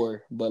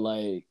Thor, but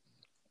like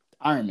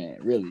Iron Man,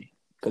 really,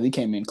 because he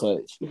came in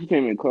clutch. He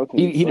came in clutch and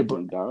He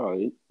fucking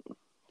died. That's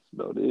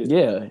about it.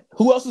 Yeah.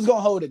 Who else was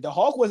gonna hold it? The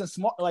Hulk wasn't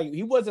smart. Like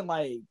he wasn't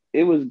like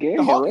It was the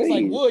Gamma Hulk is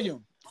like Rays.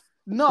 William.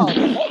 No,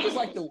 the Hulk is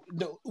like the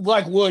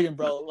like William,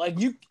 bro. Like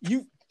he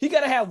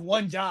gotta have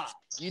one job.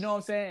 You know what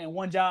I'm saying? And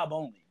one job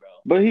only, bro.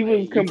 But he Like,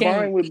 was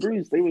combined with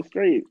Bruce. They were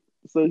straight.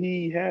 So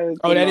he had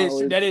Oh, the that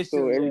knowledge. is so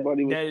true.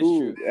 everybody was that is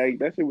cool. true. Like,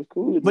 that shit was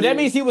cool. But that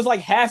means he was like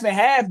half and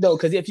half though,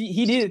 because if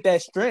he needed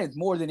that strength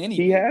more than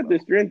anything. He had bro.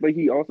 the strength, but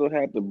he also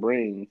had the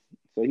brains.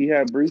 So he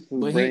had Bruce's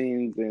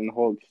brains and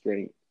Hulk's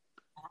strength.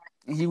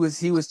 He was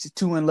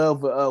too in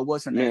love with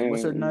what's her name? Man.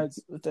 What's her nuts?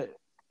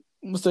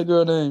 What's that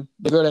girl name?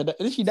 The girl that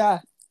did she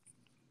die?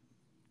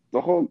 The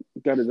Hulk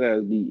got his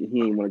ass beat. He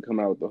didn't want to come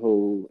out with the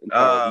whole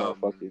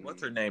motherfucking.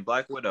 What's her name?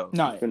 Black Widow.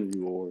 No, Infinity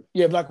War.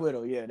 Yeah, Black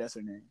Widow. Yeah, that's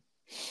her name.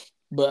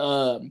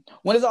 But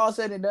when it's all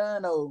said and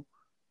done, though,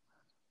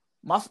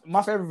 my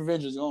favorite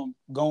Avenger is gonna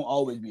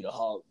always be the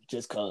Hulk,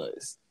 just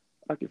cause.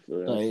 I can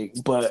feel that. Like,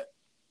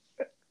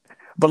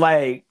 but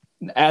like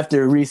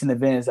after recent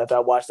events, after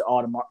I watched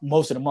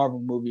most of the Marvel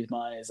movies,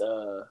 mine is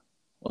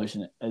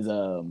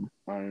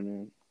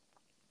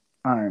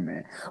Iron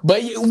Man.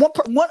 But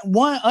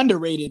one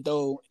underrated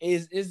though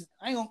is it's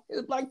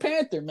Black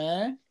Panther,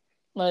 man.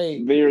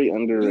 Like very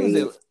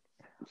underrated.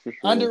 For sure.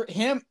 Under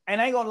him,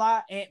 and I ain't gonna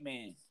lie,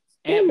 Ant-Man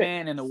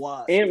and the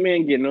Wasp.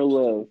 Ant-Man get no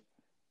love.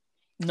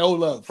 No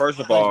love. First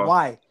of all,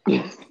 why?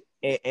 In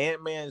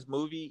Ant-Man's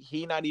movie,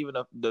 he not even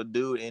the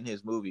dude in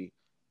his movie.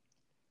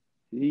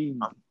 The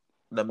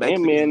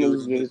Mexican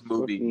dude in his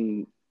movie.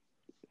 Fucking...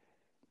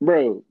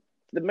 Bro,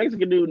 the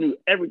Mexican dude knew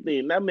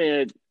everything. That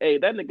man,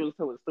 that nigga was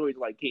telling stories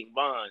like King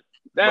Von.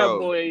 That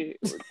boy...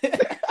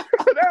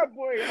 That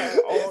boy had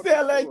all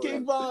sound like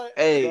King Von.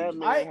 Hey,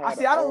 I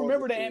don't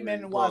remember the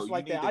Ant-Man and Wasp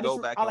like that. You need to go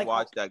back and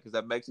watch that because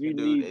that Mexican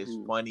dude is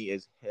funny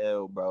as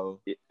hell, bro.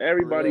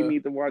 Everybody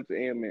needs to watch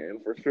Ant-Man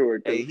for sure.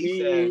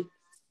 Hey,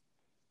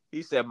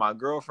 he said, my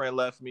girlfriend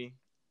left me,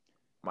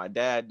 my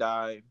dad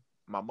died,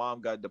 my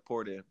mom got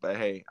deported, but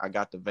hey, I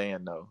got the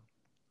van though.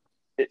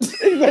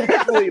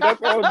 Exactly.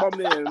 That's all my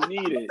man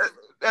needed.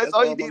 That's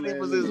all he needed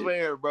was his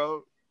van,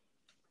 bro.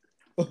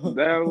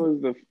 That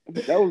was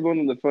one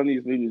of the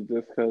funniest movies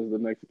just because the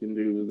Mexican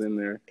dude was in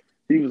there.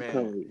 He was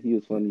cold. He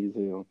was funny as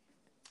hell.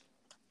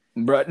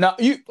 Bro, now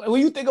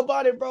when you think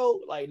about it, bro,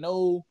 like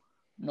no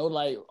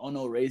like on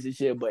no racist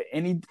shit, but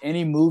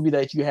any movie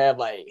that you have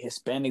like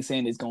Hispanics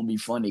in is gonna be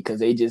funny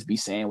because they just be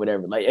saying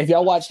whatever. Like if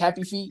y'all watch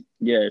Happy Feet,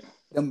 yes,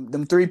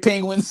 them three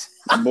penguins,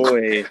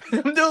 boy,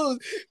 them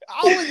dudes,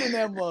 I was in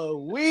that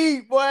mug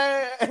weak,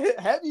 boy.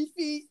 Happy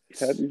Feet,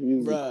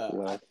 bro.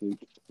 Classic.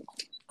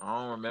 I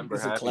don't remember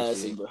Happy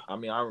Feet. Bro. I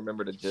mean, I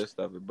remember the gist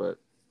of it, but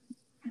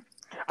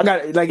I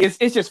got like it's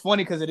just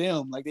funny because of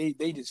them. Like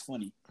they just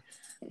funny.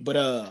 But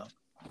I'm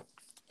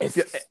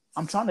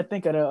trying to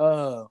think of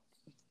the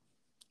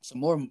some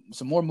more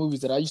movies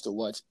that I used to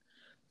watch.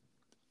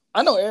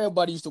 I know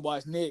everybody used to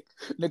watch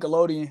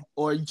Nickelodeon,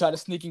 or you try to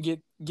sneak and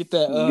get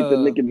that get the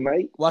Nick at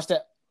Night. Watch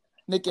that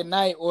Nick at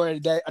Night or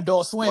that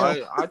Adult Swim.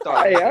 I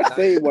thought I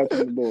stayed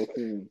watching Adult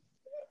Swim.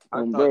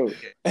 Bro.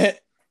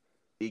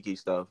 Geeky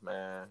stuff,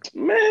 man.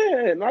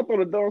 I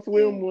thought Adult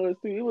Swim was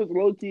too. It was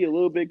low key a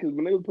little bit because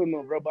when they was putting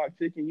on Robot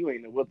Chicken, you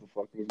ain't know what the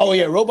fuck was. Oh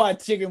yeah, Robot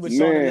Chicken was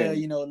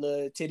showing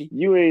little titty.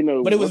 You ain't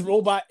know, but it was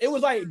robot. It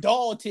was like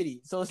doll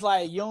titty, so it's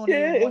like you don't.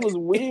 Yeah, it was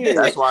weird.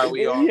 That's why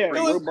we all. It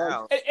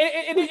was.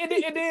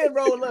 It did,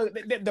 bro. Look,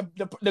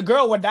 the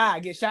girl would die,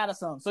 get shot or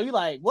something. So you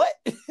like what?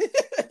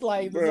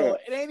 Like, bro, so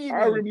it ain't even.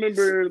 I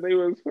remember they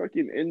was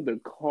fucking in the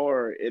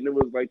car, and it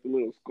was like the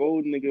little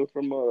scold nigga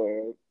from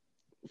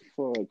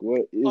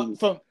what is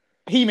from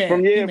He-Man.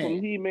 From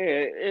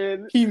He-Man.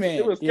 And He-Man.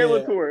 It was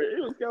Skeletor. Yeah. It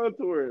was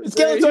Skeletor.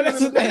 Skeletor, that's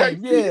his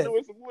name. Yeah. There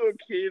was some little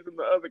kids in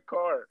the other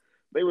car.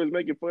 They was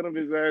making fun of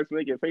his ass,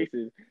 making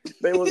faces.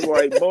 They was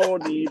like,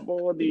 Baldy,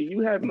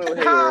 you have no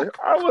hair.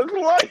 I was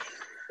like,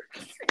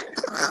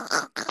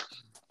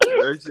 I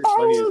was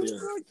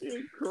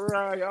fucking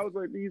crying. I was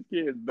like, these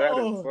kids bad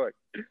as fuck.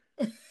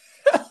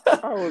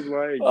 I was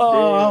like,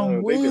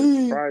 damn, they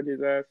just fried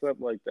his ass up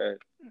like that.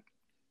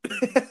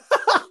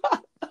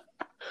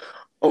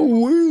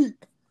 Weak.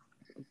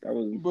 That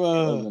was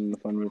one of the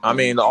funniest. I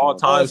mean, the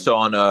all-time show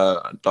on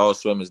Adult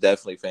Swim is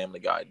definitely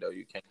Family Guy, though.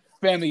 You can't.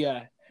 Family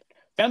Guy,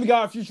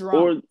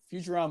 Futurama,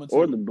 Futurama too.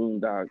 Or the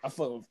Boondocks. I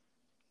fuck with.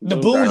 The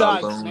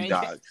Boondocks. Boondocks, man.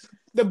 Boondocks.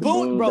 The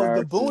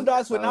Boondocks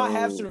Boondocks is would not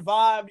have cold.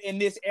 survived in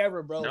this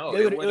era, bro. No,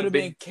 it it would have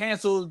been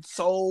canceled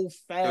so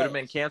fast. It would have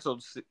been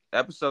canceled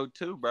episode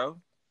 2, bro.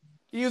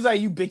 He was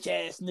like, "You bitch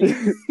ass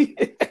nigga."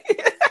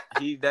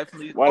 He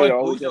definitely. Why they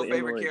always Who's your gotta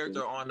favorite emulate character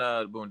this? on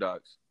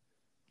Boondocks?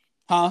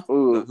 Huh?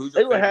 Ooh, Who's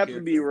your it would favorite have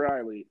to be character?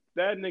 Riley.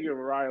 That nigga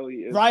Riley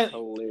is Riley-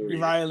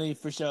 hilarious. Riley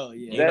for sure.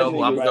 Yeah. You That know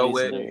who I'm nigga go is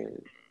with?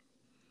 hilarious.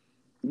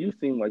 You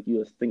seem like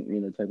you a stink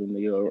meaner type of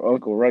nigga, or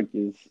Uncle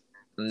Ruckus.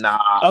 Nah,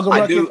 Uncle I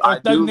Ruckus do. or I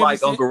do like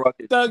Thugnificent. Uncle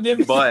Ruckus,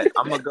 Thugnificent. but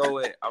I'm gonna go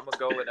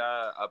with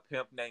a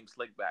pimp named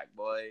Slickback,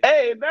 boy.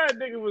 Hey, that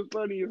nigga was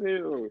funny as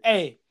hell.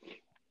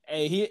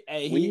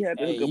 He had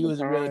to hook up he with was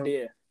a real Tom.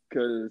 deal.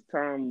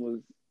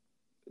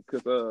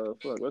 Cause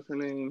what's her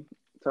name?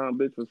 Tom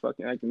bitch was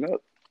fucking acting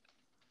up.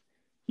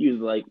 He was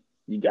like,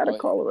 you gotta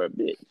call her a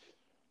bitch.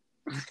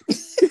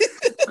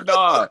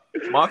 Nah,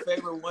 my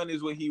favorite one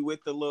is when he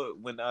with the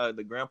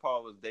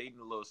grandpa was dating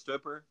the little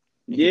stripper.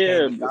 And he Yeah,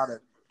 came and got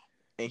her,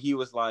 and he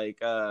was like,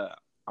 "I'm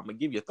gonna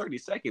give you 30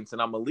 seconds,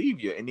 and I'm gonna leave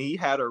you." And he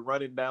had her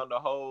running down the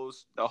whole.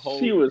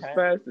 she was town.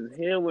 fast as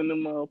hell in the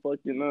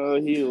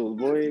motherfucking heels,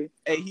 boy.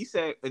 Hey, he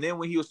said, and then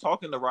when he was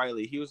talking to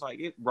Riley, he was like,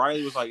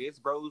 Riley was like, "It's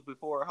bros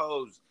before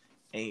hoes."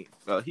 And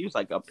he was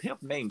like, "A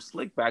pimp named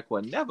Slickback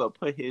would never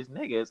put his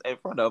niggas in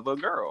front of a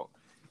girl."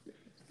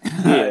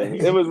 Yeah,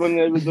 it was when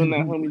they was doing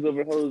that homies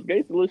over hoes.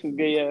 Gay Solutions,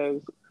 gay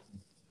ass.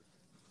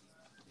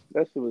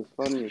 That shit was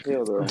funny as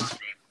hell though.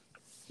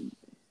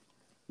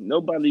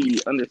 Nobody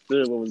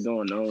understood what was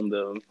going on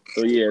though.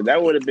 So yeah,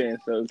 that would have been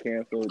so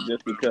canceled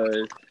just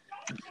because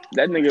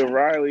that nigga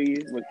Riley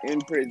was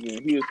in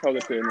prison. He was talking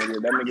to a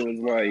nigga. That nigga was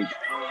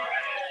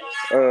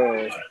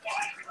like,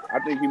 I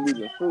think you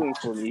losing feelings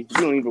for me. You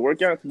don't even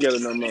work out together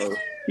no more.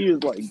 He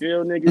was like,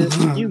 jail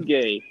nigga, you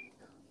gay.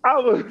 I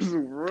was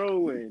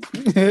rolling.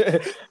 This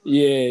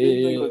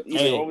nigga was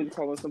either always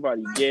calling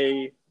somebody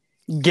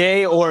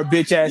gay or a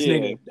bitch ass Yeah.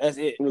 nigga. That's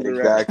it. It was a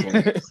rap.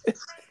 Exactly.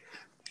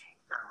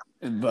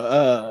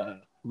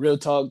 But real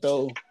talk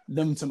though,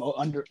 them some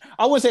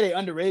I wouldn't say they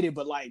underrated,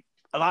 but like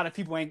a lot of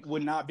people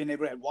would not been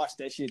able to watch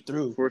that shit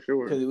through For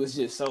sure. because it was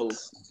just so.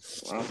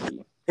 Honestly.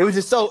 It was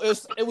just so.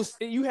 It was.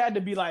 You had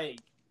to be like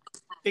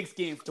thick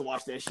skinned to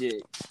watch that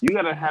shit. You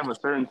gotta have a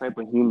certain type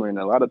of humor, and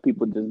a lot of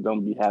people just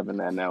don't be having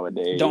that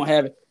nowadays. Don't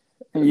have it.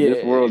 Yeah,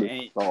 This world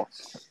is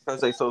soft.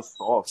 Because they so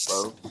soft,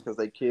 bro. Because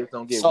they kids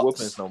don't get Soft.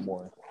 whoopings no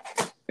more.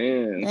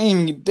 And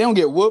they don't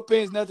get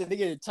whoopings, nothing. They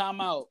get a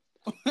timeout.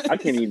 I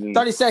can't even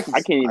 30 seconds.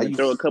 I can't even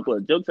throw a couple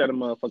of jokes at a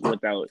motherfucker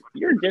without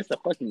you're just a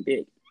fucking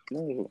dick.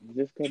 No,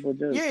 just a couple of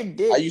jokes. You're a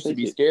dick. I used to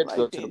be scared to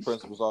go like to the this.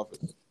 principal's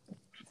office.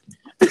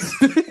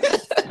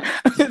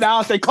 Now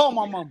I'll say, call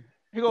my mom.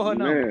 Here go her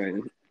number.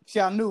 Man, She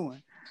got a new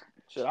one.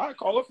 Should I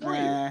call a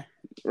friend?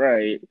 Nah,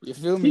 right. you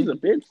feel me? He's a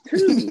bitch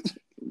too.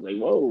 Like,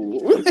 whoa.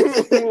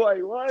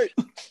 Like what?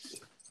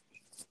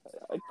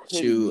 I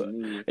couldn't Shoot.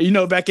 believe- You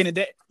know, back in the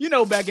day,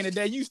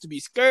 you used to be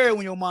scared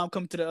when your mom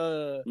come to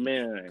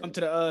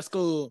the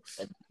school.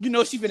 You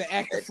know she finna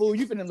act a fool.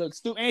 You finna look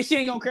stupid, and she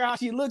ain't gonna care how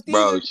she looked.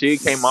 Bro,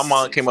 either. my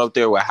mom came up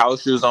there with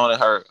house shoes on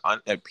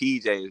and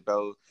PJs,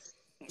 bro.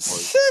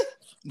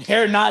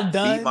 Hair not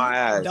done. Beat my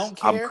ass. Don't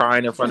care. I'm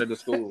crying in front of the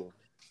school.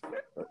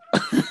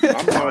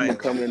 My mom would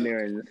come in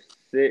there and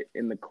sit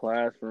in the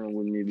classroom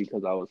with me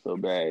because I was so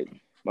bad.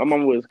 My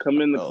mom was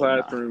come in the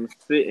classroom,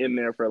 sit in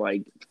there for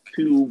like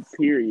 2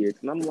 periods,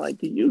 and I'm like,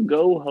 "Can you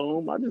go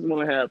home? I just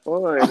want to have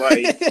fun.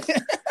 Like,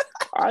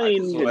 I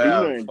ain't even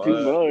doing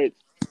too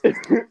much."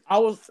 I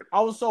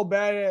was so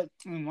bad at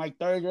like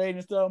 3rd grade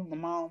and stuff. My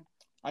mom,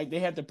 like, they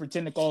had to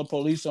pretend to call the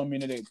police on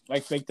me, and they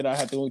like fake that I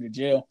had to go to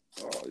jail.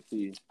 Oh,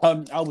 see,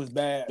 I was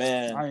bad.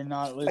 Man, I did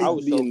not I listen.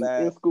 was was so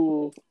bad. in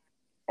school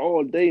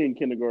all day in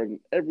kindergarten.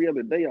 Every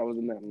other day I was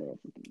in that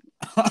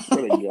motherfucker.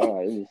 Swear to God,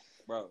 it was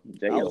Bro,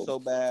 jail. I was so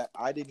bad.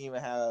 I didn't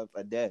even have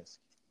a desk.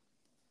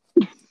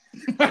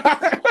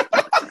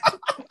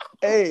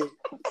 Hey,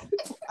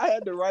 I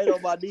had to write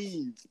on my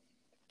knees.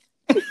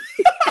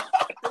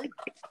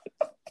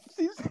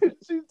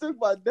 she took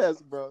my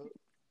desk, bro.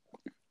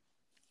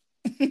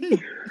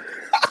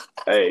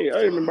 Hey,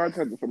 I remember I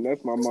tried to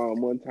finesse my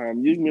mom one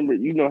time.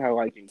 You know how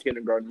like in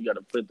kindergarten you got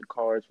to flip the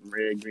cards from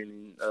red,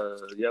 green,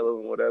 and yellow,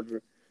 and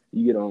whatever.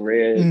 You get on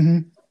red, Mm-hmm.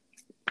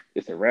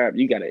 it's a wrap.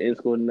 You got to in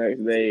school the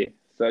next day.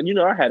 So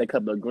I had a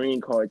couple of green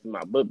cards in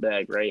my book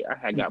bag, right? I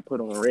had got put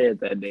on red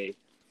that day.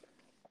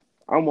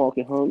 I'm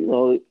walking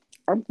home,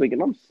 I'm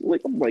thinking I'm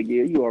slick. I'm like,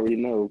 yeah, you already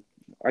know.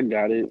 I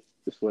got it.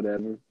 It's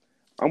whatever.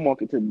 I'm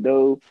walking to the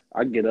door.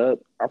 I get up.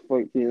 I'm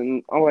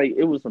like,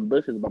 it was some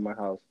bushes by my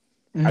house.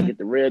 Mm-hmm. I get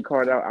the red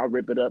card out. I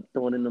rip it up,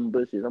 throw it in them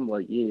bushes. I'm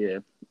like, yeah,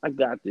 I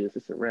got this.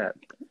 It's a wrap.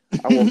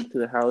 I walk to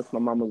the house. My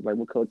mom was like,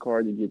 what color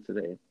card did you get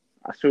today?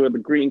 I showed her the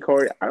green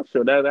card. I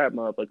showed that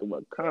motherfucker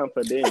with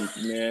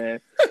confidence, man.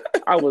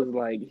 I was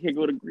like, here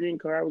go the green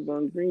card. I was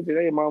on green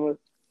today, mama.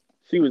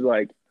 She was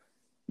like,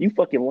 You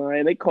fucking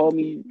lying. They called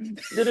me.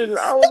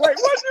 I was like,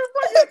 what you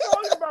fucking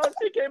talking about?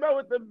 She came out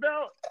with the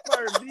belt,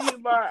 started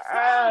beating my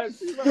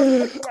ass.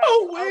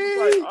 Oh, I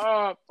was like,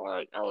 oh,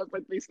 fuck. I was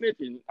like, they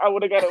snitching. I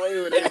would have got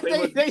away with it if they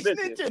wasn't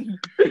snitching.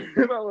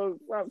 I was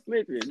stop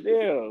snitching.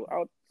 Damn.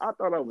 I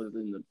thought I was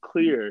in the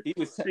clear. He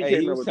was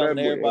He was telling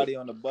everybody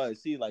on the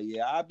bus. He's like,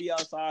 yeah, I'll be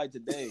outside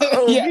today.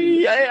 Oh, yeah.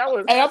 me? Hey,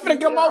 I'm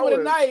finna come over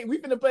tonight. We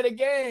finna play the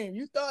game.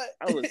 You thought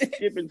I was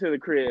skipping to the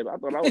crib. I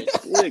thought I was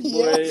slick,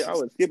 boy. Yeah. I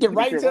was skipping Skip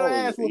right to the to crib. the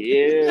ass whooping.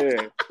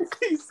 Yeah.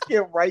 He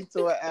skipped right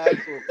to an ass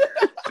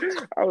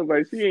whooping. I was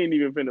like, she ain't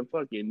even finna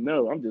fucking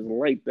know. I'm just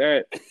like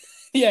that.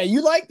 Yeah,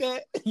 you like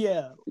that?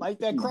 Yeah, like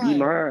that Be crime.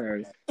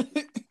 mine.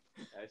 That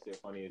shit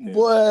funny as hell.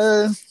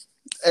 Boy,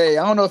 hey,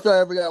 I don't know if y'all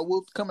ever got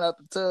whooped coming out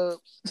the tub,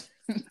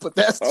 but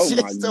that's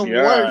just the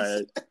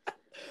worst.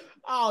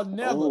 I'll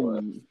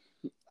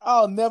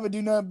never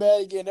do nothing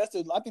bad again. I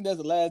think that's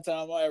the last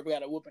time I ever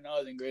got a whooping. I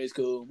was in grade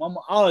school.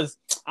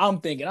 I'm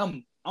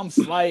thinking I'm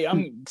slight,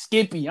 I'm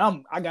skippy.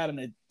 I got in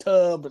the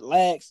tub,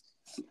 relaxed.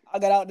 I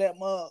got out that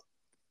mug.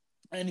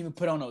 I didn't even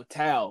put on no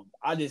towel.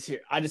 I just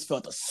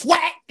felt a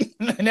sweat,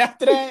 and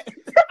after that,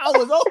 I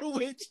was over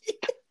with.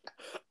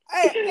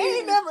 I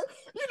ain't never.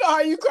 You know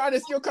how you cry to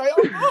still cry.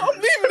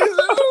 I'm leaving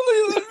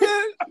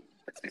this.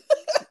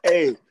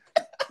 Hey,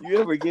 you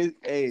ever get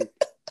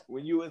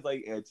when you was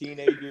like a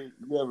teenager?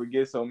 You ever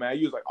get so mad?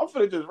 You was like, I'm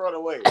finna just run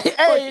away.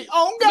 Hey,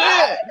 oh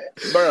God,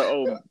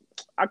 bro!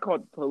 I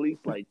called the police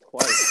like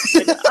twice.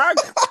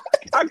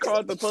 I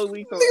called the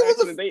police on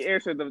accident. They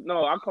answered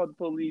I called the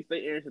police.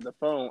 They answered the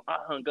phone. I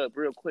hung up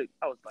real quick.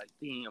 I was like,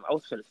 damn, I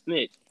was trying to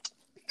snitch.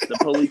 The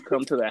police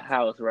come to the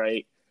house,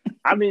 right?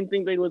 I didn't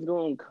think they was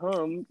going to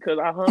come because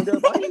I hung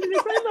up. I didn't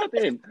even say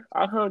nothing.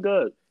 I hung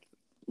up.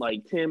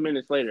 Like 10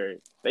 minutes later,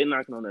 they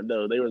knocking on the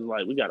door. They was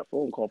like, we got a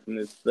phone call from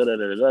this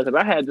because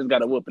I had just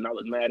got a whooping. I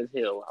was mad as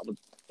hell. I was,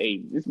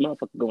 hey, this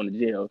motherfucker going to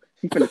jail.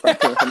 She finna start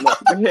putting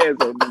some hands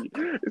on me.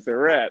 It's a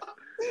wrap.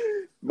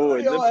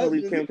 Boy, the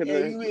police came to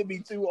the... You hit me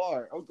too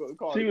hard.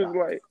 She was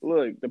like,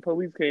 look, the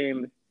police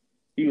came.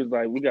 He was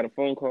like, we got a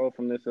phone call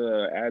from this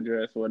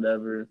address or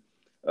whatever.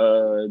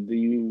 Do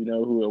you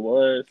know who it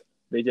was?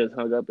 They just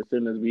hung up as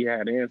soon as we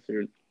had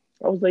answered.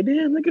 I was like,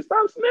 damn, nigga,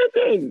 stop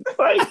snitching.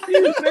 Like, he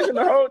was snitching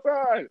the whole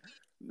time.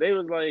 They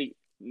was like,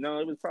 no,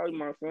 it was probably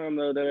my son,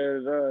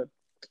 though.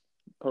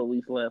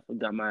 Police left and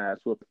got my ass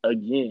whooped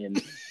again.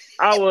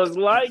 I was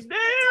like,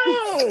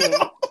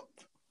 damn.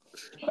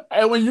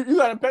 Hey, when you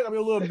gotta pack up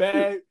your little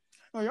bag,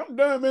 like, I'm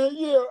done, man.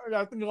 Yeah, I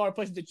gotta think of all the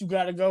places that you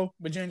gotta go,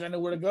 but you ain't got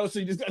nowhere to go, so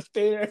you just gotta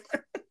stay there.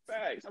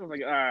 Facts. I was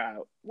like,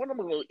 what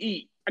am I gonna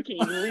eat? I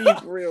can't even leave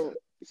for real.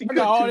 She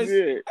cooked too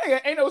good. Hey,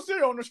 ain't no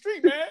cereal on the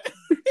street, man.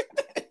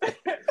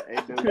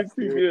 Cooked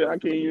too good. I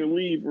can't even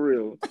leave for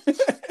real.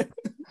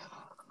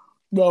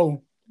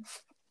 Bro,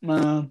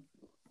 man.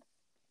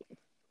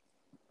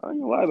 I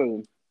ain't gonna lie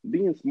though.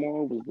 Being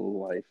small was the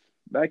life.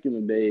 Back in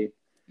the day,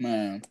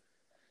 man.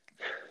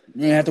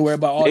 You didn't have to worry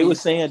about all. They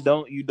was saying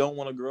you don't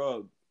want to grow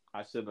up.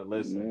 I should have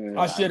listened. Man,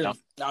 I should have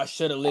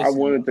listened. I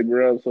wanted to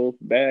grow up so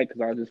bad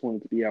because I just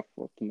wanted to be a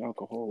fucking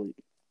alcoholic.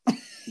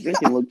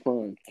 Drinking looked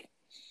fun.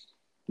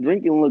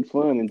 Drinking looks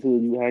fun until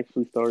you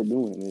actually start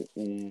doing it,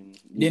 and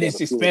then it's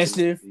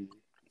expensive.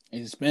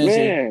 It's expensive.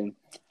 Man,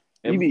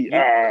 you be do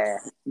I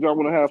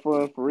want to have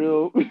fun for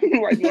real?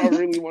 Like, do I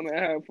really want to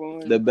have fun?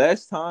 The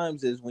best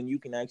times is when you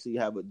can actually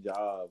have a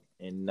job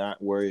and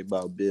not worry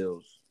about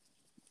bills.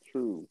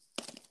 True.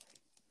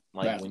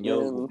 Like when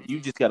you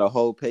just got a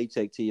whole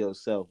paycheck to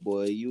yourself,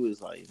 boy. You was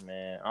like,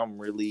 man, I'm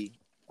really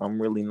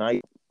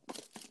nice.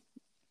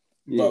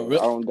 Yeah, really?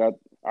 I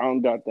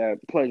don't got that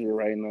pleasure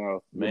right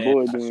now. Man, the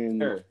boy doing...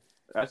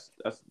 that's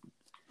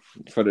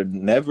for the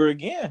never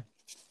again.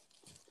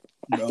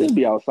 I still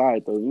be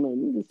outside though. You know,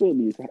 you can still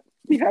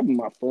be having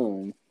my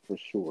fun for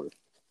sure.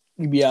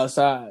 You be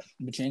outside,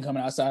 but you ain't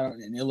coming outside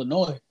in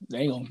Illinois.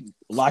 They ain't gonna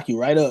lock you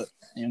right up.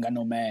 You ain't got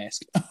no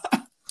mask.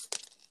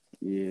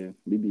 Yeah,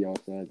 we be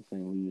outside the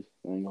same way.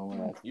 I ain't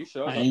gonna lie. You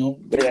sure?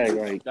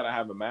 Gotta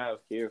have a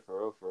mask here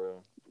for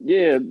real.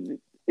 Yeah,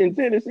 in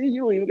Tennessee,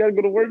 you don't even gotta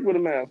go to work with a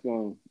mask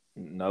on.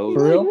 No,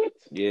 for real? What?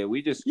 Yeah,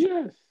 we just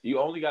You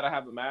only gotta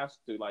have a mask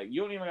to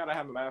you don't even gotta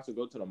have a mask to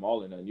go to the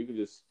mall and nothing. You can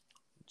just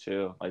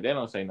chill. Like they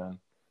don't say nothing.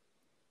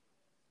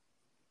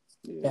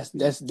 Yeah,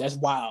 that's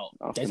wild.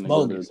 That's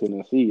bogus. To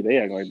Tennessee, they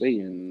act like they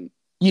in.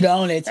 You the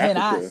only 10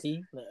 I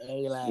see.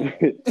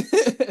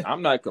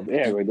 I'm not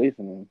complaining. They act like they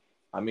finna.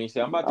 I mean, see,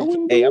 I'm about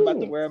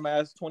to wear a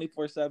mask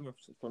 24/7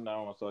 from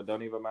now on, so it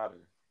don't even matter.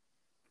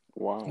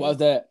 Wow. Why's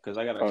that? Because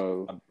I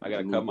gotta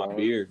cut my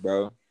beard,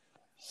 bro.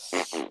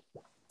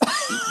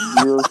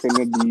 You're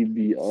gonna be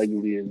the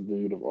ugliest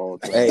dude of all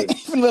time. Hey,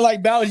 you look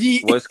like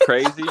Baljeet. What's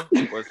crazy?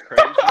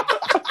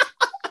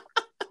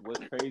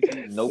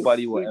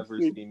 Nobody will ever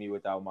see me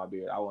without my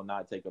beard. I will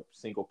not take a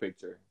single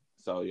picture.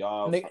 So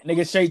y'all,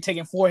 nigga, straight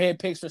taking forehead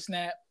pics for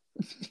Snap.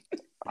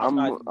 I'm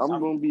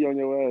gonna be on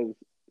your ass.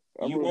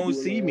 You won't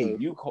see me.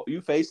 You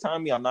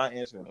FaceTime me, I'm not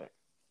answering it.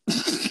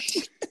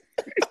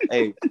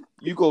 Hey,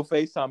 you go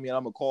FaceTime me and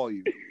I'm gonna call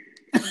you.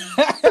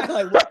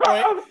 Like,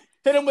 what,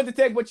 Hit him with the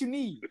text. What you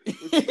need?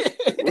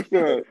 What's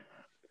up?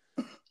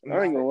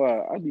 I ain't gonna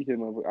lie. I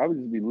would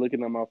just be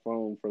looking at my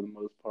phone for the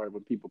most part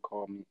when people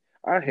call me.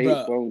 I hate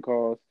Bruh. phone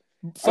calls.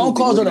 Phone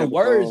calls are the looking at the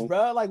worst, phone.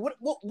 bro. Like,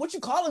 what you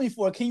calling me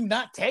for? Can you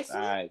not text me?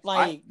 Like, Like,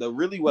 I hate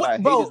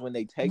bro, is when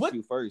they text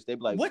you first. They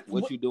be like,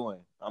 what you doing?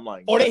 I'm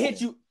like, or they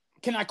hit you.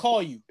 Can I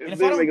call you? And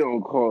if I don't, they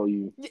gonna call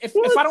you. If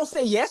I don't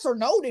say yes or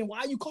no, then why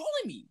are you calling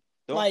me?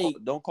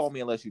 Don't call me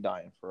unless you're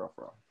dying, for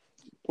real.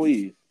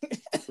 Please,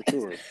 for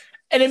sure.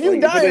 And if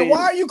you dying,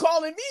 why are you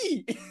calling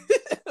me?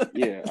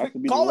 Yeah, I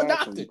should be call the a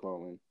last doctor. one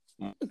calling.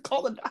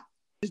 Call a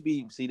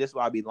doctor. That's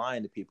why I be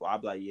lying to people. I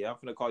be like, yeah, I'm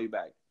gonna call you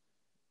back.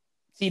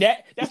 See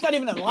that's not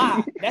even a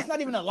lie. That's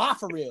not even a lie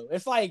for real.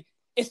 It's like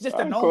it's just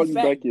a known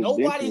fact.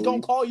 Nobody's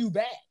gonna call you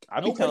back.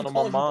 I be telling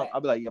my mom. I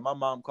be like, yeah, my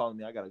mom calling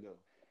me. I gotta go.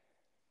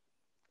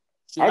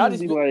 I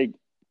just be like,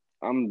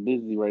 I'm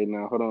busy right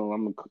now. Hold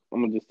on,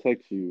 I'm gonna just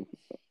text you.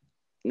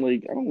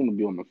 Like, I don't want to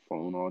be on the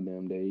phone all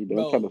damn day.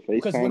 Don't try to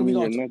FaceTime me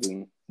or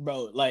nothing.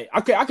 Bro, like,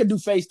 I could do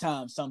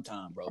FaceTime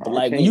sometime, bro. But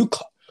like when you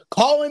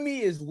calling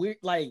me is weird.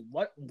 Like,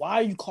 what? Why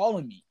are you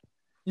calling me?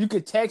 You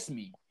could text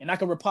me and I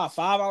could reply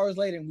 5 hours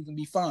later and we can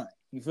be fine.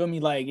 You feel me?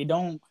 Like, you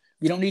don't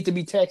need to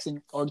be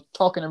texting or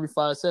talking every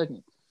 5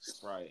 seconds.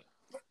 Right.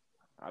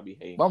 I be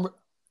hating.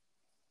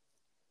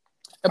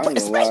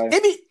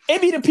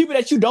 It be the people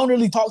that you don't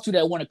really talk to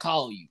that want to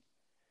call you.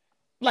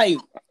 Like,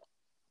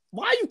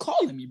 why are you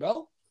calling me,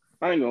 bro?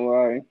 I ain't gonna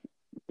lie.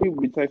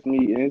 People be texting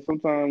me, and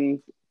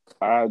sometimes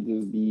I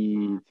just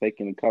be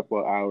taking a couple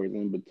of hours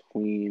in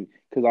between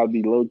because I'll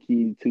be low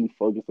key too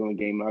focused on the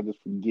game, and I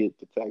just forget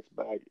to text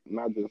back, and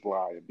I just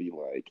lie and be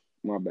like,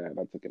 "My bad,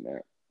 I took a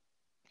nap."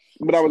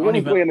 But I was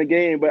really playing the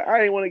game, but I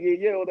didn't want to get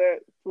yelled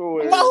at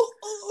for it. Who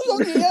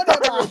gonna get yelled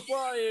at for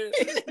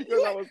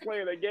because I was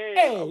playing the game.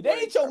 Hey, they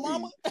ain't your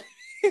mama.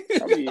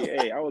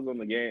 I was on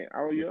the game.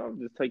 I was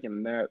just taking a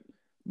nap,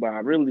 but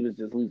I really was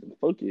just losing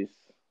focus.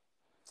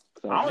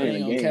 So I don't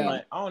even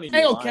lie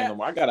no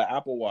more. I got an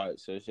Apple Watch,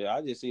 so shit.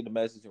 I just see the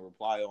message and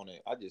reply on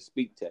it. I just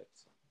speak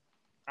text.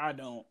 I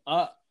don't.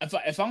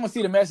 If I'm gonna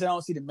see the message, I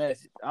don't see the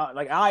message.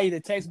 I either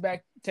text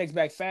back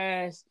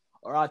fast,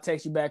 or I'll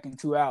text you back in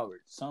 2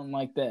 hours, something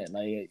like that.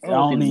 Like I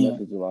don't see the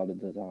message a lot of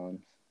the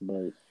times,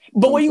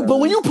 but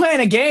when you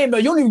playing a game though,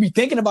 you don't even be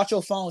thinking about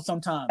your phone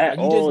sometimes. Like,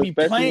 you just be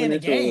playing the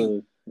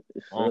game.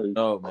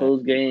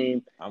 Close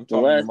game. I'm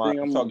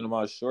talking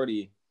about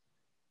shorty.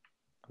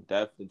 I'm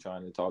definitely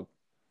trying to talk.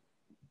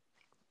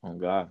 Oh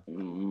God!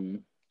 Mm-hmm.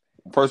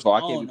 First of all,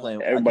 I can't be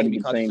playing. Everybody be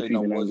concentrating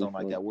on Warzone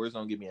like that.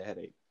 Warzone give me a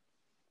headache.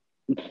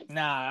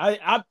 Nah,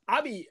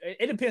 I be.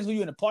 It depends who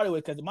you in the party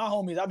with. Because my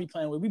homies I be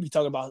playing with, we be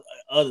talking about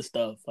other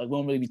stuff. Like, we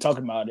don't really be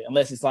talking about it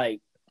unless it's like,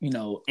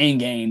 in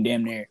game,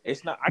 damn near.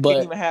 It's not. I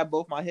can't even have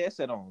both my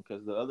headset on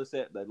because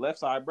the left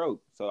side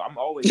broke. So I'm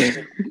always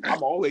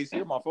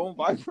hear my phone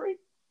vibrate.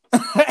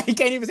 You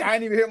can't even say I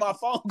didn't even hear my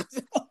phone.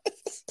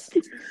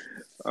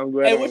 I'm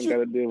glad I don't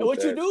gotta deal with what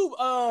that. You do,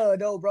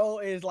 though, bro,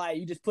 is like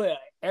you just put an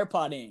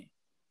AirPod in,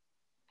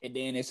 and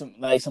then if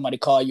somebody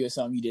call you or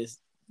something, you just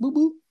boop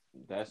boop.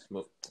 That's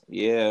smooth.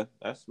 Yeah,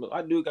 that's smooth.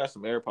 I do got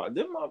some AirPods.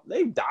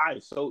 They die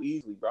so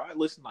easily, bro. I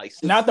listen like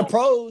 6 Not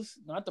months.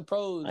 Not the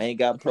pros. I ain't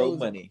got pro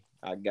money.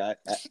 I got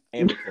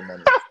amateur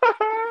money.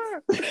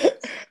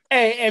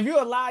 Hey, if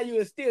you a lie, you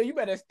a steal. You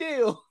better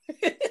steal.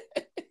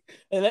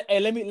 Hey,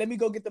 let me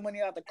go get the money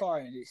out the car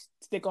and just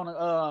stick on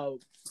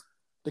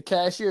the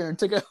cashier and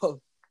take it off.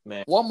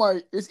 Man,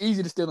 Walmart, it's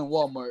easy to steal in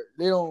Walmart.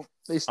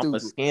 They stupid. I'm gonna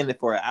scan it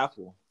for an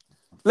Apple.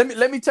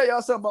 Let me tell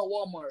y'all something about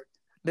Walmart.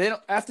 They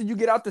don't, after you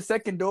get out the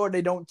second door,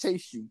 they don't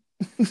chase you.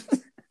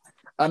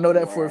 I know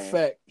that for a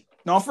fact.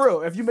 No, for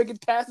real. If you make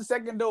it past the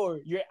second door,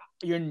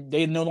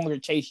 they no longer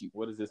chase you.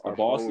 What is this? The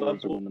boss level?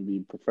 Going to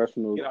be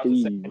professional. Get out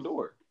the second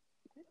door.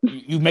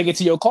 You make it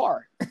to your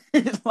car.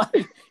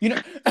 Like,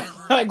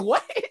 like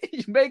what?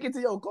 You make it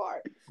to your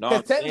car. No,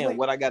 I'm saying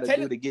what I got to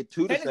do to get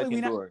to the second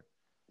door.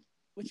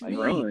 What you mean?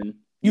 Run.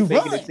 You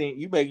making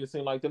it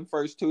seem like them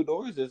first two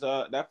doors is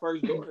that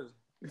first door is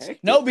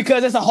hectic. No,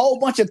 because there's a whole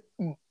bunch of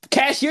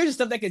cashiers and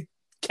stuff that could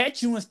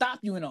catch you and stop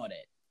you and all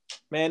that.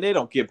 Man, they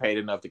don't get paid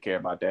enough to care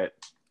about that.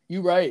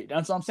 You right.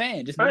 That's what I'm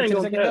saying. Just I ain't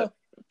gonna care.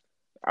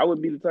 I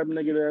would be the type of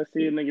nigga that I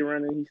see a nigga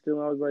running, he's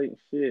still. I was like,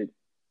 shit,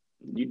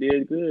 you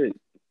did good.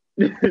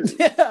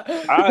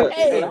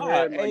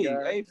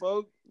 Hey,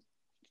 folks,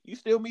 you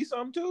steal me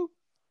something too?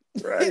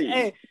 Right.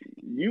 Hey,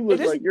 you look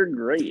like you're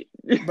great,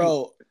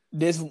 bro.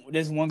 This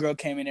one girl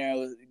came in there.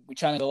 We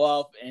trying to go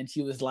off, and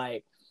she was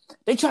like,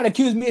 "They try to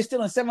accuse me of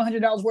stealing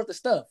 $700 worth of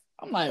stuff."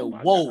 I'm like,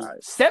 "Whoa,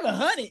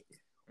 $700?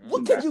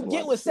 What could you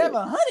get with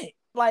 $700?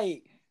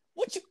 Like,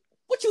 what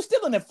you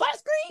stealing, a flat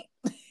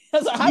screen?"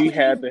 Like, you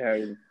had to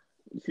have.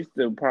 She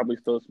still probably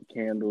stole some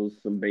candles,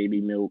 some baby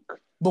milk.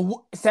 But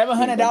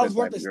 $700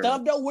 worth of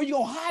stuff, though, where you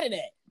gonna hide it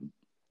at?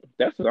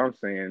 That's what I'm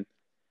saying.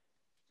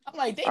 I'm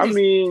like, I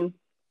ain't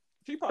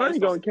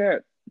gonna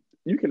cap.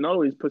 You can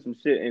always put some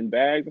shit in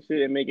bags and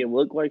shit and make it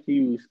look like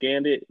you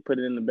scanned it, put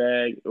it in the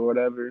bag or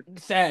whatever.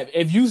 Sab,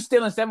 if you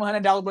stealing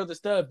 $700 worth of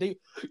stuff,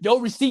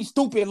 your receipt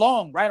stupid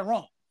long, right or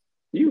wrong.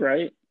 You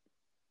right.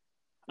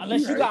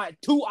 Unless you got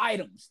 2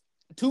 items,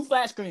 2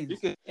 flat screens.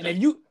 And if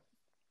you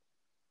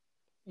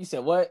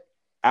said what?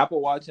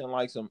 Apple Watch and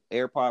like some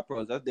AirPod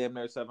Pros, that's damn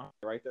near $700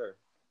 right there.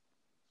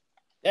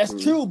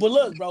 That's true, but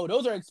look, bro,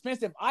 those are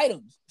expensive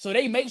items. So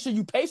they make sure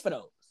you pay for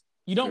those.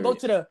 You don't go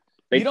to the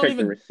They you don't check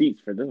even the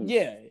receipts for them.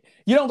 Yeah.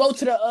 You don't go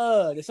to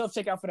the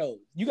self-checkout for those.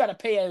 You gotta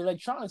pay at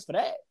electronics for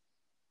that.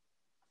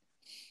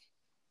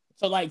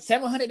 So like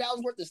 $700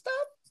 worth of stuff?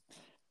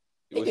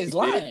 Niggas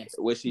lying.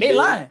 They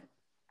lying.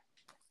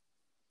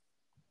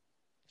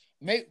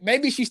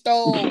 Maybe she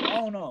stole.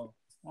 I don't know.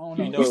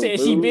 You said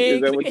she big.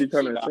 Is that what you're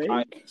trying to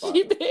say?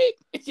 She big.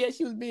 Yeah,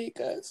 she was big,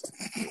 cuz.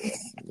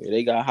 Yeah,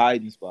 they got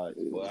hiding spots.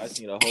 Well, I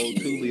seen a whole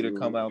 2-liter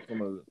come out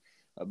from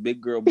a big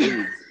girl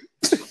boob.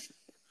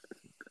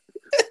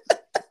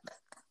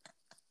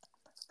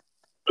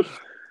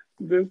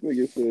 This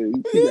nigga said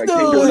she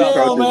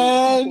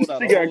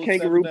got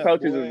kangaroo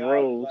pouches as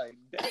rolls. Like,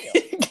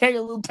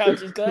 Kangaroo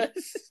pouches,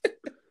 cuz.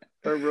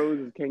 Her rolls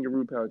is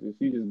kangaroo pouches.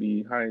 She just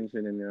be hiding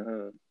shit in there,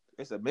 huh?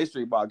 It's a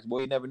mystery box,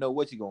 boy. You never know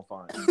what you gonna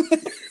find.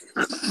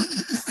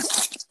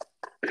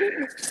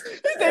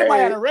 They might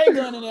have a ray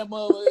gun in that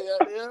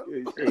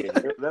motherfucker.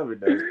 Yeah, never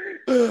know.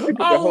 She put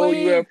the whole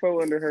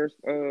UFO under her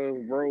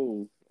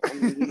roll.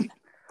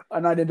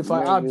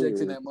 Unidentified objects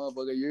in that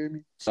motherfucker. You hear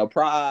me?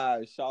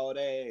 Surprise,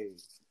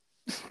 Sade.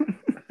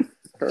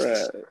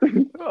 Correct.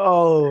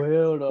 Oh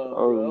hell no!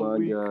 Oh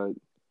my god,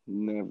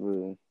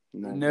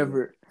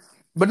 never.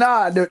 But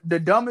nah, the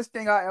dumbest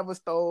thing I ever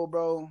stole,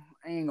 bro.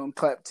 I ain't gonna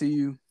clap to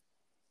you.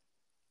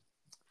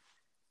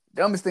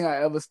 Dumbest thing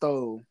I ever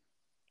stole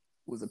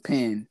was a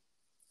pen.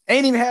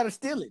 Ain't even had to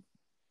steal it.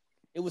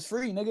 It was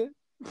free, nigga.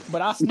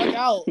 But I snuck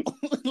out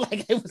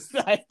like it was.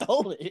 I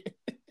stole it.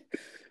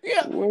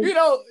 Yeah,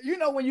 you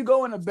know when you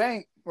go in a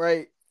bank,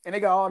 right, and they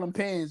got all them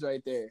pens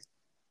right there.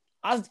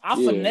 I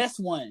finessed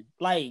one,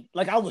 like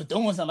I was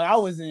doing something. Like I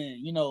was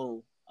in,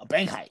 a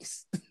bank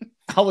heist.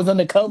 I was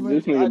undercover.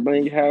 This nigga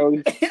bank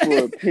house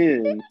for a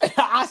pen.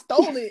 I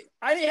stole it.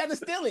 I didn't have to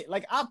steal it.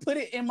 Like I put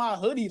it in my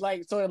hoodie,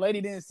 like so the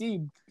lady didn't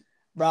see.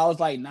 Bro, I was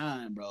like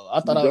 9, bro.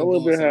 I thought I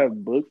was doing have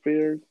book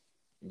fairs.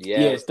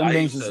 Yes, them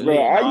things was bro.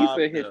 I used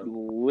to hit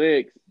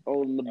licks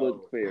on the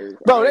book fairs.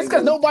 Bro, that's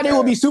because nobody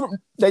will be super.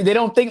 They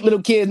don't think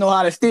little kids know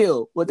how to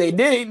steal. What they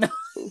didn't know.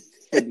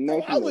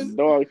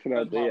 Dog shit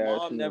out there. My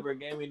mom never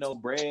gave me no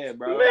bread,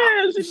 bro.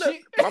 Man,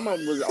 my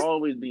mom was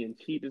always being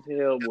cheap as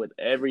hell with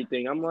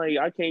everything. I'm like,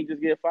 I can't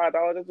just get $5.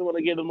 I just want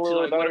to get them a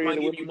little dollar.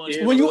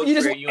 Well, you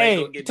just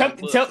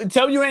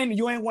tell you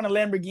ain't want a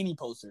Lamborghini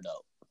poster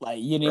though. Like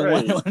you didn't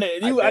want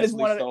to. I just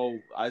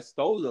wanted. I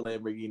stole the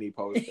Lamborghini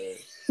poster.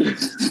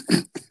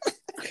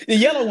 The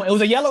yellow one.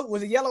 Was it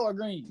yellow or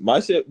green? My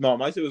shit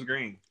was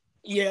green.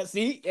 Yeah,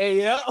 see?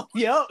 Hey, yeah.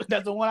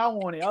 That's the one I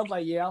wanted. I was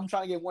like, yeah, I'm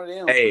trying to get one of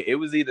them. Hey, it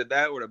was either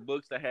that or the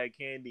books that had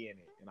candy in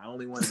it. And I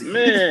only wanted to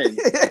Man.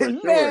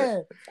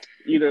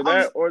 Either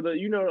that or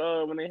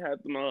when they had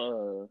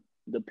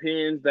the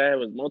pens that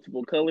was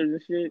multiple colors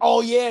and shit.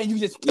 Oh, yeah, and you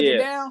just put it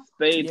down?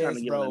 Stay trying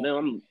to get one of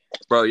them.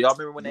 Bro, y'all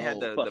remember when they had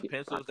the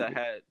pencils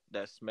that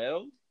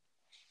smelled?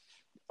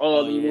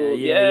 Oh,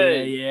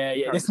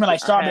 yeah. They smell like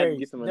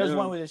strawberries. There's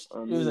one with it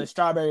was a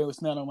strawberry was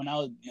smelling when I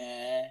was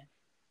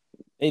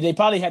They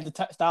probably had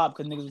to stop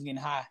because niggas was getting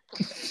high.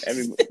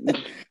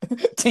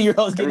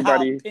 10-year-olds getting high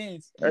on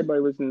pens. Everybody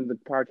listening to the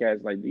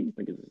podcast like these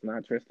niggas is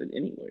not trusted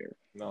anywhere.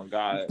 No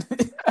God.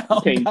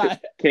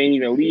 Can't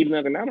even leave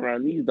nothing out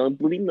around these.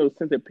 Don't leave no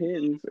scented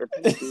pens or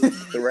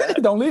pencils.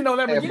 Don't leave no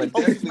Lamborghini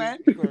posters, man.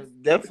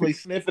 Definitely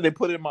sniff it and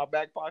put it in my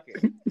back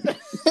pocket.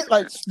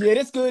 Like, yeah,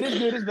 it's good.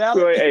 It's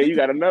valid. So, hey, you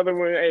got another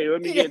one? Hey,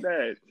 let me get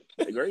that.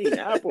 Green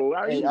apple.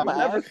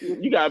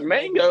 You got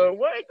mango.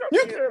 What?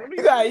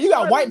 You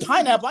got white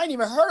pineapple. I ain't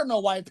even heard of no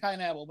white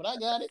pineapple, but I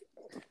got it.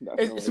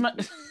 It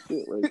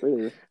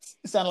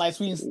sounded like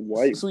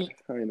sweet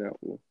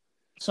pineapple.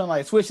 Sounded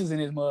like swishes in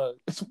his mug.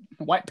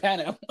 White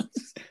pineapple.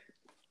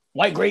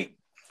 White grape.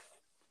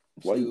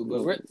 But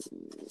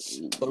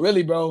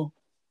really, bro,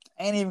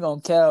 I ain't even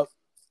gonna tell.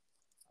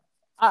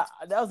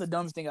 That was the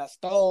dumbest thing I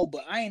stole,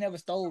 but I ain't never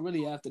stole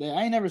really after that.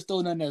 I ain't never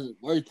stole nothing that's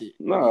worth it.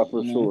 Nah,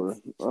 for sure.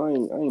 I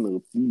ain't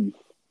no thief.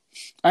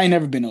 I ain't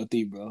never been no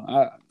thief, bro.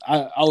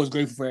 I was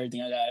grateful for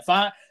everything I got. If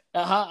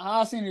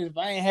I seen it, if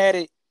I ain't had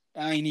it,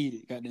 I ain't need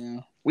it.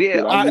 Goddamn.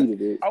 Yeah, I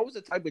needed it. I was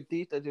the type of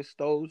thief that just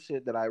stole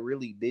shit that I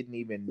really didn't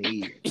even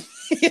need.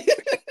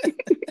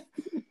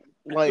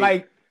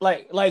 like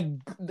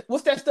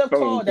what's that stuff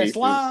called? That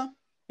slime.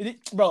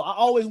 Bro, I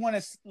always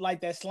wanted like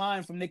that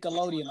slime from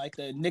Nickelodeon, like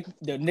the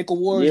Nickel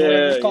Wars,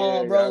 whatever it's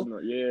called, bro.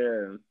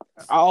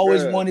 I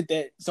always wanted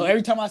that. So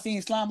every time I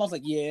seen slime, I was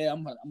like, yeah,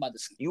 I'm about to.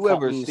 You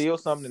ever steal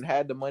something and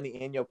had the money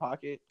in your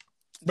pocket?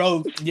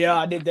 Bro, yeah,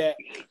 I did that.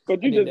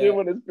 But you just didn't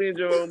want to spend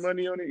your own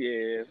money on it,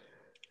 yeah.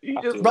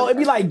 Bro, it'd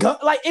be like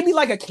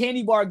a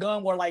candy bar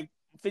gun or like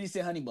 50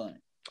 Cent honey bun.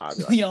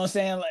 You know what I'm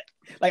saying?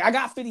 Like I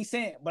got 50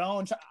 cent, but I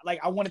don't try. Like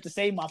I wanted to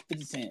save my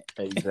 50 cent.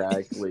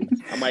 Exactly.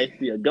 I might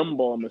see a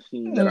gumball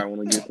machine that I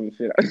want to get some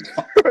shit.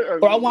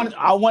 Or I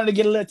wanted to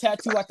get a little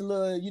tattoo like the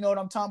little, you know what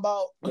I'm talking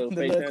about? The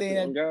little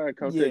thing.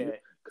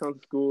 come to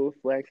school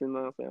flexing, you know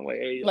what I'm saying? Like,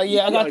 hey, like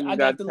yeah, I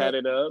got the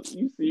tatted up.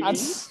 You see me? You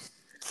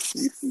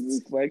see me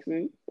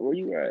flexing? Where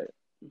you at?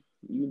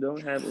 You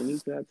don't have any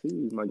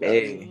tattoos, my guy.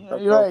 Hey,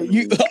 right.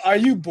 Are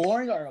you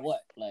boring or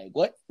what? Like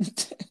what?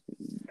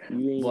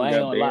 You ain't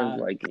got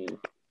bands like me.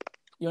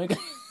 You ain't got...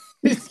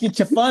 Get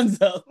your funds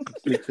up.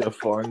 Get your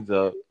funds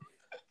up.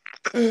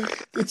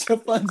 Get your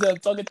funds up.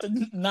 Talking to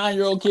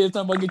 9-year-old kids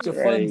talking about get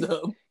your funds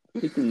up.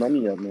 Get your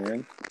money up,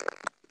 man.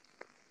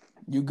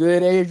 You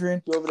good,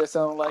 Adrian? You over there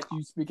sounding like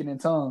you speaking in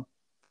tongue.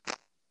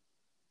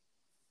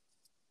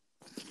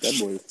 That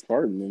boy's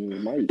farting in the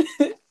mic.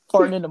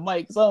 Farting in the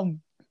mic,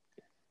 something.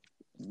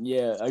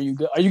 Yeah, are you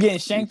good? Are you getting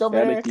shanked over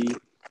there?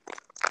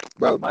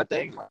 Bro, my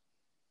thing.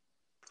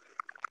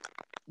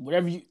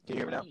 Whatever you... Can you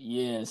hear me now?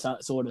 Yeah,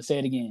 sort of. Say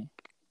it again.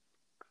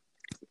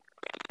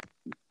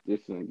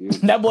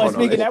 That boy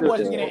speaking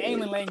in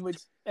alien language.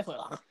 That's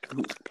what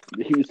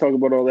he was talking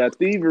about all that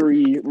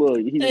thievery. Look,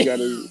 he got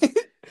his.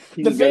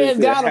 The fans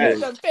got him.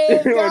 The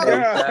fans got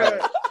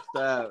him.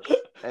 Stop.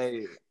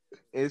 Hey,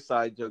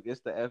 inside joke.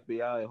 It's the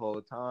FBI the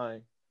whole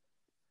time.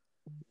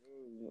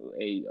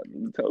 Hey,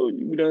 we told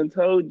you. We done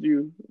told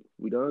you.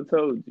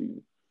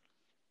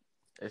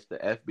 It's the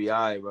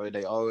FBI, bro.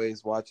 They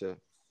always watch it.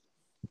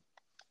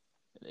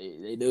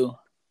 They do.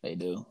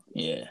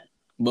 Yeah.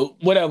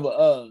 But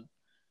whatever.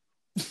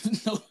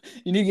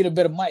 You need to get a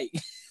better mic.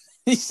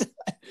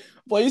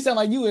 Boy, you sound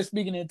like you were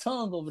speaking in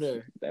tongue over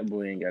there. That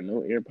boy ain't got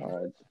no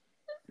AirPods.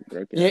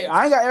 Yeah,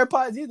 I ain't got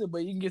AirPods either,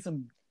 but you can get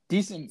some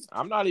decent.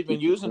 I'm not even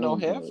using no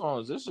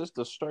headphones. It's just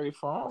a straight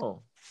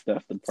phone.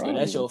 That's the problem. So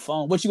that's your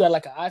phone. What, you got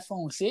like an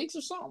iPhone 6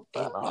 or something?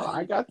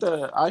 I got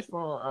the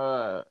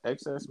iPhone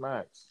XS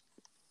Max.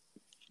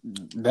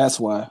 That's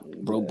why,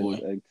 bro,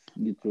 boy.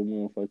 Get your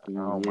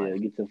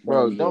motherfucking get your phone.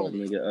 Bro,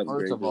 don't.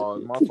 First of all,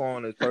 my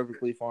phone is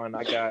perfectly fine.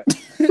 I got.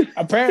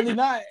 Apparently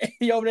not.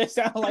 You over there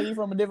sounding like you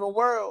from a different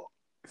world.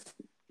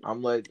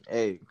 I'm like,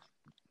 hey,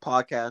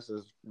 podcast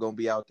is gonna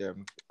be out there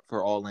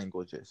for all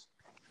languages.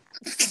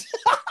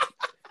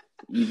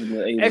 Even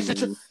the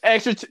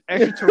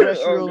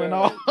extraterrestrial and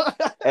all.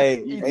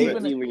 Hey,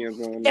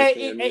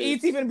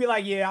 ET gonna be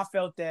like, yeah, I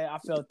felt that.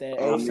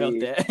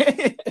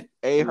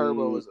 A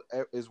Herbo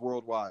is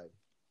worldwide.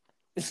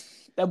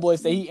 That boy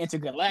say he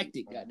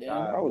intergalactic. Goddamn.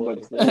 I was about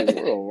to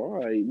say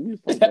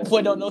worldwide. That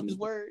boy don't know his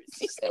words.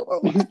 He said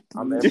worldwide.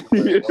 I'm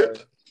everywhere.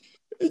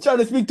 He trying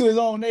to speak to his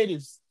own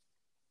natives.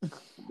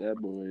 That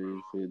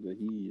boy said that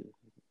he.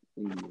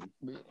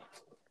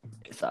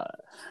 It's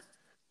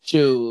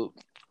shoot.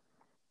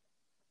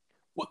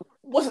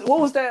 What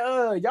was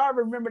that? Y'all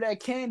remember that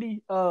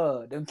candy?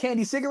 Them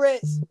candy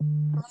cigarettes?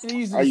 You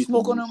used to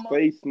smoke on them.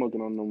 Stay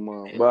smoking on them.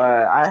 But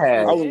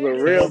I was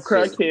a real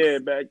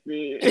crackhead back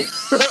then.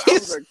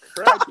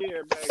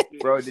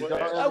 Bro, did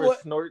y'all ever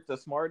snort the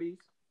Smarties?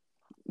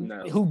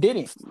 No. Who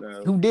didn't?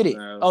 No. Who did it?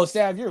 No. Oh,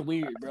 Sav, you're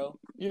weird, bro.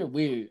 You're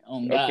weird.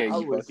 Oh God. Okay,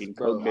 you fucking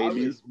coke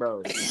baby,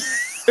 bro.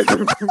 I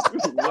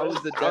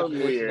was the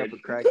definition of a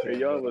crackhead.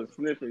 Y'all was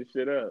sniffing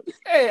shit up.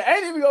 Hey, I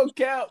ain't even gonna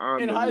count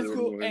in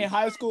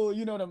high school.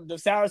 You know the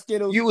sour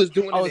Skittles. You was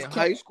doing it in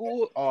high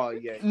school? Oh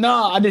yeah.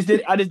 No, I just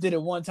did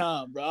it one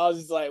time, bro. I was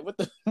just like, what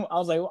the? I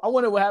was like, I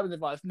wonder what happens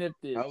if I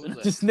sniffed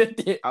it. Just sniffed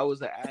it. I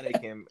was an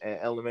addict in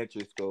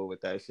elementary school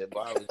with that shit,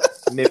 but I was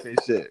sniffing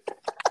shit.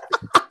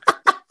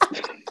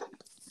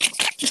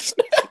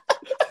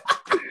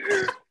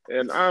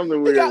 And I'm the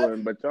weird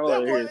one, but y'all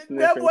are here sniffing.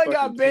 That boy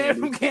got banned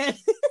from candy.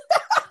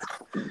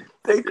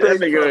 That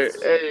nigga,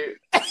 hey,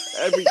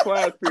 every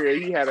class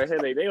period, he had a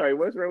headache. They like,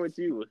 what's wrong with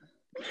you?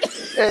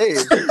 Hey,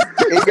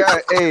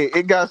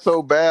 it got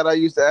so bad. I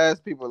used to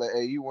ask people like,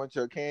 "Hey, you want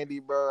your candy,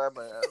 bro?" I'm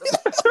like,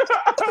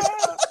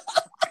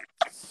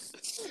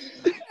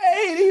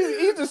 hey,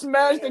 he just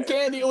smashed the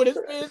candy with his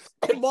fist.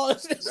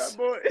 That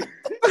boy.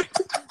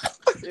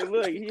 And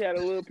look, he had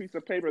a little piece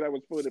of paper that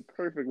was folded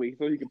perfectly,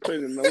 so he could put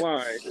it in the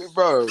line,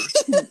 bro.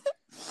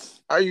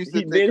 I used to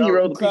think then he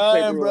wrote the piece of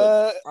paper,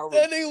 bro.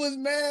 That nigga was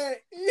mad.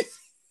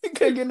 He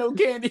couldn't get no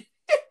candy.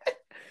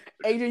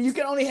 Adrian, you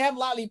can only have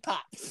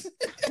lollipops.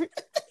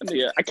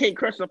 Nigga, I can't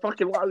crush the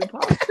fucking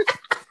lollipop.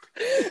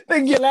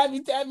 They get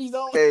Laffy Taffy's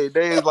on. Hey,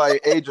 they was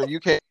like, Adrian, you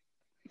can't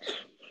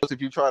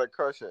if you try to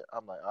crush it.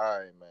 I'm like, all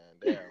right,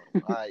 man,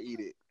 damn, I eat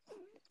it.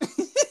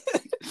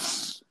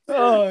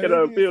 It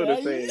don't feel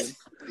the same.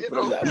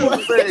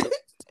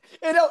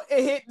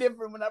 It hit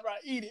different whenever I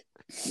eat it.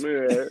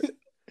 Man.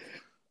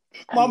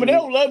 Mama, they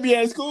don't love me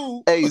at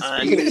school. Hey,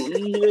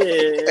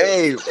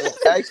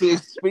 actually,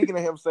 speaking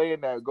of him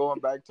saying that, going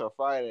back to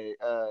Friday,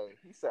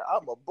 he said,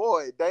 "I'm a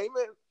boy,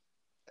 Damon."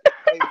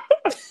 Hey,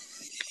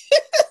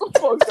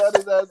 fuck got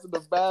his ass in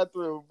the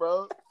bathroom,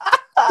 bro.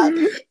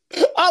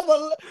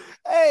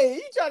 Hey,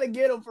 he trying to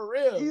get him for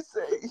real. He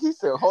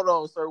said, "Hold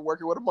on, sir,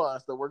 working with a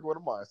monster.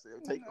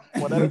 Take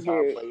one at a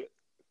time, play it."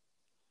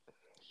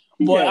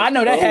 Boy, I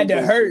know that had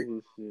to hurt.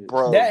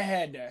 Bro, that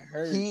had to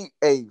hurt.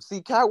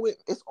 Cat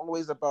Williams, it's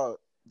always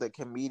about the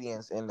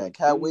comedians in that.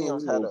 Cat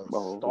Williams had a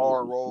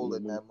star role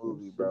in that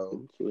movie,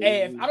 bro.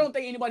 Hey, I don't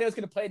think anybody else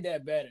could have played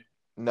that better.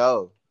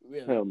 No.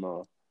 Really. Hell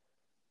no.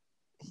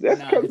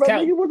 That's because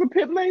that nigga was a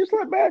pimp named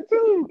Slapback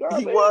too. God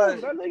He damn,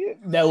 was. that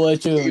nigga. That was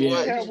true.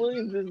 Yeah. Cat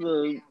Williams is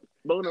a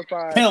bona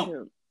fide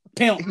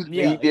Pimp.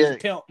 Yeah, he's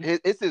pimp.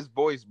 It's his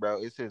voice, bro.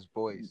 It's his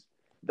voice.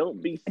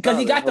 Don't be because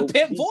he got the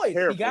pimp voice.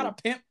 Careful. He got a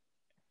pimp.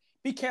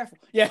 Be careful.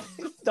 Yeah.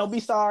 Don't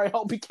be sorry.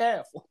 Hope be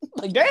careful.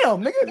 Like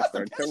damn, nigga, that's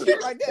the pimp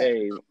shit right there.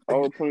 Hey,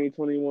 all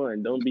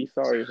 2021. Don't be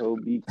sorry.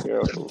 Hope be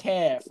careful. Be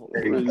careful.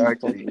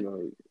 Exactly.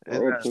 All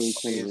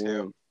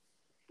 2021.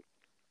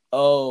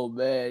 Oh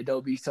man,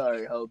 don't be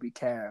sorry. Hope be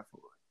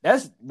careful.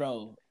 That's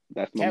bro.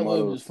 That's my Cat motto.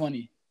 Williams is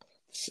funny.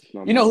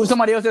 You know who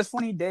somebody else that's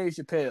funny? Dave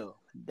Chappelle.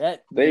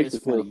 That Dave is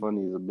Chappelle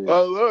funny as a bitch. I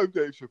love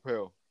Dave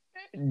Chappelle.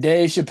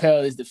 Dave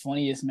Chappelle is the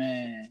funniest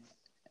man,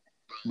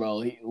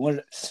 bro.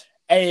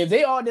 Hey, if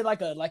they all did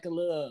like a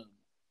little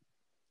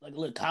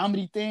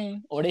comedy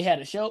thing, or they had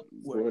a show,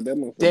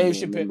 Dave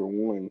Chappelle number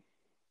one,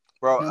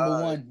 bro.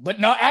 Number one, but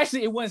no,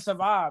 actually, it wouldn't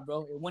survive,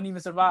 bro. It wouldn't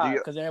even survive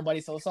because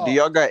everybody's so soft. Do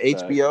y'all got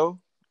HBO?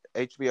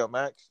 HBO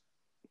Max?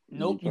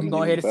 Nope. You can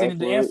go ahead and send him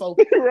the info.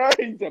 Right?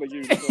 You gotta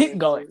give me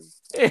go ahead.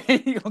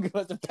 You gonna give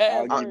us the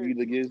password? I'll give you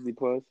the Disney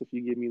Plus if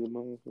you give me the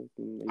money.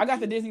 I got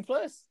the Disney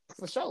Plus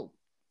for sure.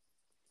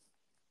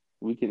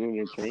 We can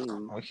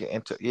entertain.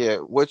 Yeah.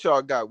 What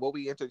y'all got? What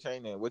we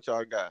entertaining? What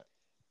y'all got?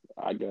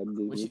 I got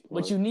Disney.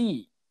 What you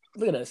need?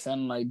 Look at us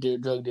sounding like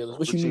drug dealers.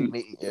 What you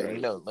need? Yeah, you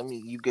know.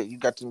 You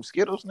got some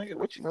Skittles, nigga.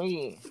 What you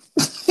need?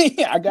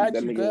 I got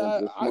you,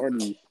 bro.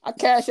 I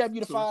cash up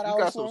you the $5. You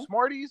got some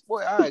Smarties,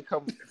 boy. All right,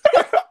 come.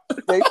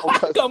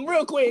 Come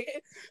real quick.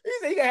 He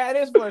said you can have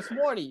this for a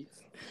Smarties.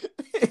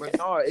 But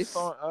no, it's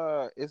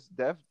on. It's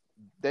Def.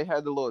 They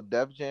had the little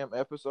Def Jam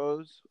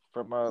episodes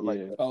from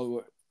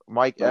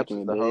Mike Epps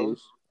is the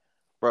host.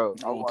 Bro,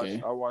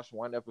 I watched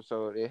one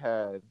episode. It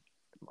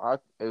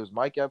was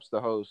Mike Epps the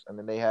host, and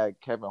then they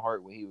had Kevin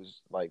Hart when he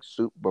was like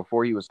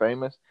before he was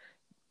famous,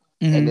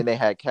 and then they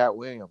had Cat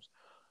Williams.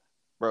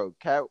 Bro,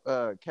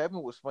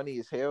 Kevin was funny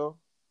as hell,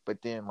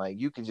 but then like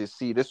you can just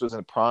see this was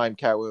in prime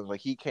Cat Williams. Like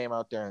he came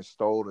out there and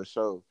stole the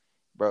show,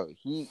 bro.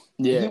 He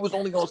was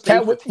only gonna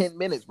stay for 10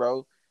 minutes,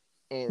 bro,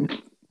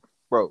 and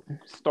bro,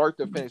 start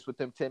to finish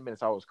within 10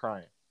 minutes, I was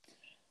crying.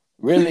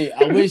 Really,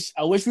 I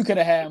wish we could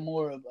have had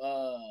more of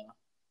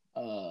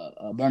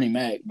Bernie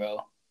Mac,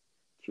 bro.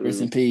 True. Rest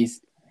in peace.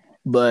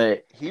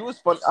 But he was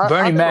funny.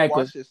 Bernie Mac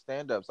watched his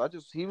stand-ups.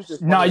 He was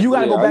just no. You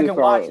gotta go back and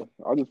watch it.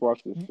 I just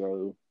watched this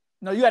show.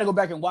 No, you gotta go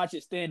back and watch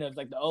his stand-ups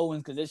like the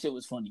Owens because that shit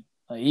was funny.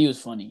 Like he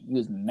was funny. He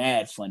was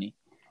mad funny.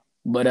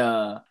 But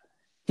I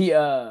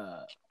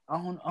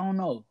don't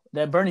know.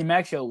 That Bernie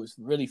Mac show was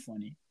really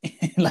funny.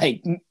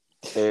 Like,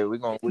 hey, we're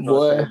gonna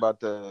say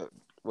about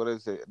what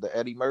is it? The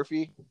Eddie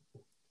Murphy.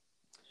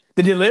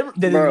 The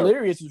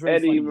Delirious was really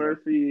Eddie funny.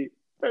 Murphy.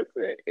 That's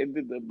it. And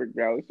then the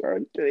McGraw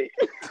Shark Cake.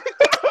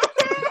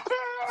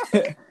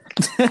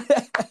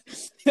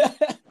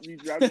 You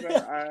dropped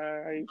that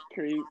ice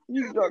cream.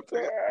 You dropped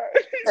that.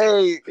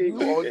 Hey,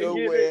 you all know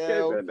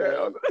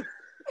well.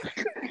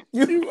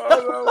 You all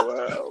know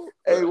well.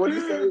 Hey, what do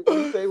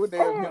you say when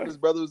him and his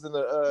brother was in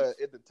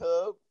the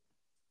tub?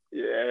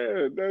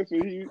 Yeah, that's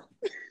what he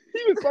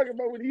was talking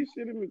about when he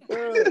shit in the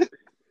tub.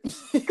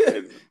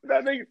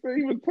 That nigga said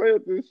he was playing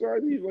with the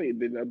shark. He's like,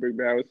 did I bring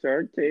down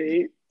Shark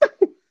Cake?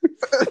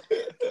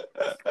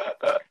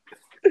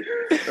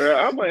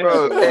 I might have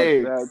to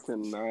watch that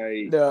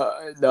tonight.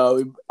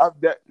 No.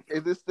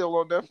 Is this still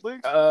on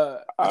Netflix?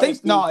 I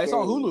think no, it's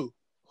on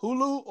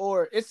Hulu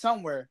or it's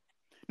somewhere.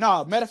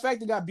 No, matter of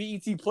fact, it got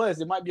BET Plus.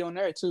 It might be on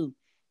there too.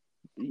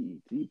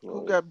 BET Plus.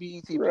 Who got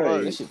BET Right.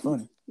 Plus?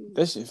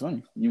 That shit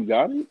funny. You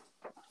got it?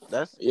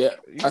 I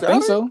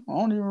think so. I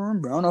don't even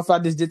remember. I don't know if I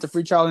just did the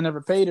free trial and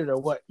never paid it or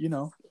what. You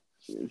know.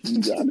 If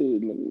you got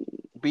it.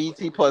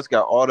 BET Plus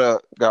got all the.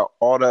 Got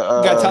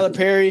Tyler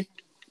Perry.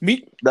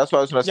 That's what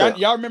I was gonna say.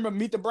 Y'all remember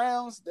Meet the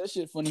Browns? That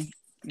shit funny.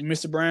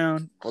 Mr.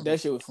 Brown.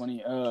 That shit was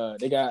funny.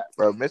 They got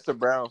Mr.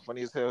 Brown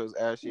funny as hell. His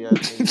ashy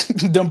ass.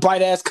 them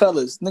bright ass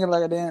colors. Nigga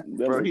like a damn.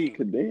 Bro, he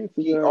could dance.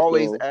 He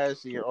always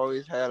ashy and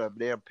always had a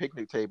damn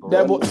picnic table.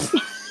 That boy.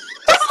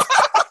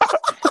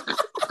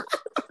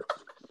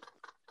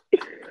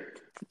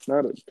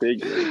 Not a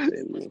picnic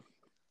table.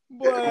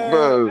 Boy,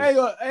 bro. I ain't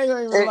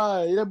gonna even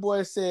lie. That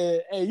boy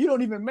said, "Hey, you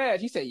don't even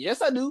match." He said,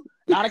 "Yes, I do.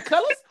 A lot of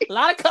colors.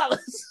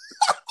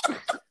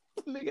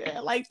 Nigga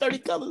had like 30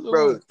 colors.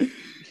 Bro,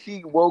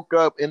 he woke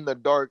up in the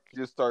dark,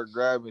 just started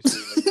grabbing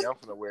shit. Like, I'm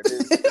finna wear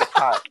this. It's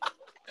hot.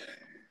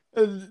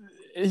 I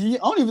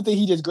don't even think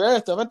he just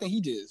grabbed stuff. I think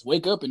he just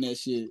wake up in that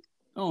shit.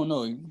 I don't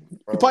know. He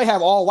probably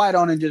have all white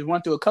on and just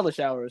went through a color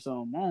shower or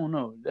something. I don't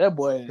know. That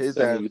boy. His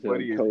ass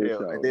funny as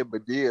hell. And then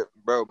Madea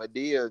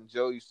and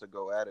Joe used to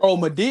go at it. Oh,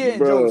 Madea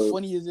and Joe was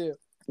funny as hell.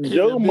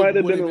 Joe might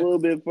have been a little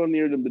bit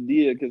funnier than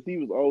Madea because he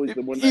was always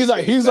the one. He's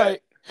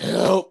like,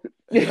 help.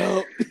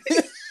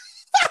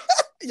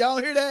 Y'all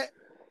hear that?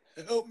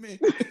 Help me.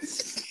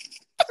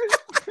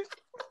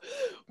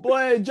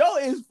 Boy, Joe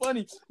is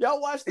funny.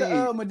 Y'all watched the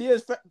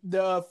Madea's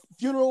the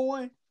funeral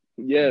one?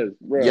 Yes,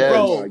 bro. Yes.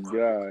 Oh my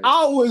god.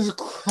 I was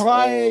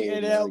crying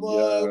in that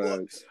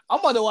one. I'm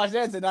about to watch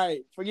that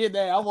tonight. Forget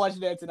that. I'm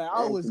watching that tonight.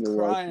 I was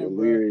crying, bro.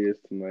 Delirious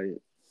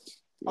tonight.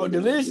 Oh,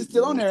 Delirious is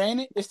still on there,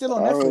 ain't it? It's still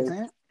on Netflix,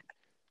 ain't it?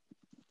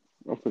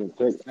 I'm finna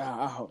text.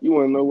 You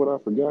want to know what I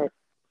forgot?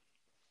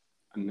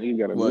 I know you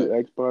got a new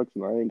Xbox,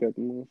 and I ain't got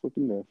the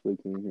motherfucking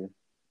Netflix in here.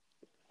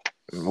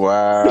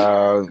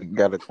 Wow,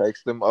 gotta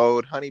text them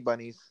old honey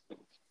bunnies.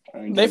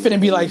 They finna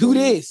be like, who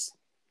this?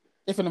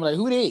 They finna be like,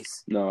 who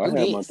this? No, I have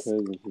my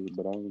cousins here,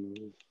 but I don't know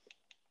this.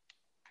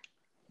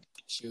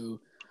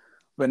 Shoot.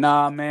 But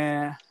nah,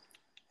 man.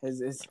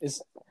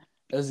 That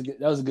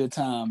was a good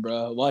time,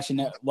 bro. Watching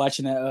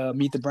that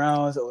Meet the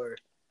Browns or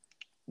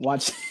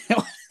watching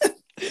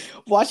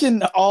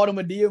all the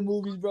Madea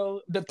movies,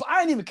 bro.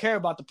 I didn't even care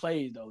about the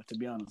plays though, to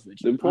be honest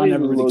with you. The plays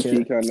was low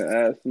key kind of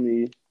asked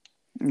me.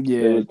 Yeah,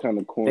 it was kind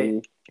of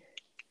corny.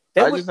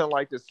 I just didn't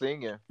like the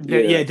singing.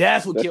 Yeah,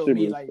 that's what killed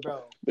me, like,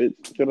 bro.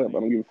 Bitch, shut up! I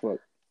don't give a fuck.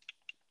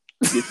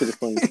 Get to the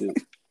funny shit.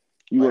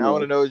 I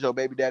want to know is your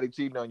baby daddy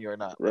cheating on you or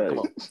not? Right. Come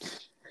on.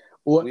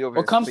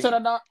 What comes to the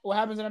dark? What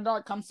happens in the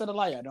dark comes to the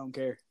light. I don't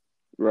care.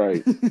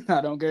 Right.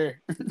 I don't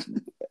care.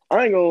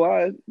 I ain't gonna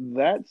lie.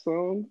 That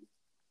song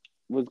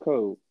was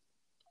cold.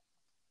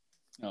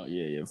 Oh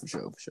yeah, for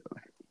sure.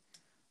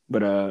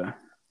 But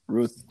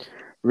Ruth,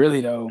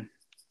 really though,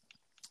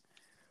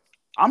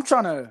 I'm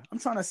trying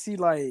to see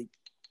like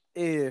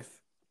if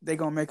they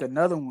gonna make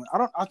another one.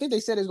 I think they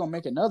said they're gonna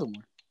make another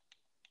one.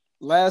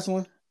 Last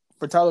one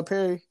for Tyler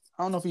Perry.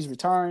 I don't know if he's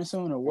retiring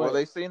soon or what. Well,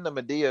 they seen the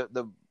Madea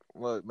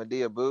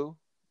Boo.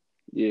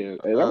 Yeah,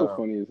 hey, that was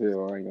funny as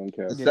hell. I ain't gonna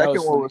care. The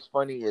second one was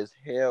funny as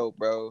hell,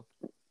 bro.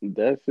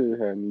 That shit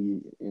had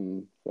me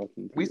in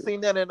fucking. We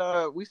seen that in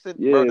bro.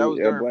 That was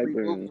during Free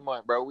Movie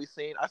Month, bro.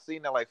 I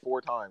seen that like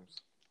 4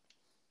 times.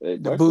 Hey,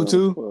 the Boo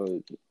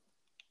too.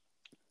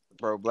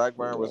 Bro,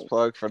 Blackburn was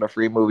plugged for the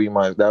Free Movie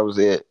Month. That was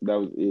it.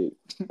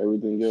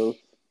 Everything else,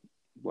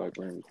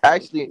 Blackburn.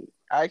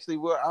 Actually,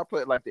 well, I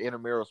put like the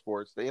intramural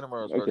sports. The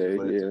intramural sports.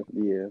 Okay,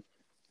 yeah.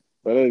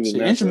 But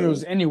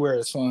intramurals anywhere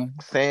is fun.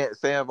 Sand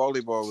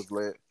volleyball was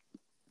lit.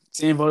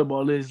 Sand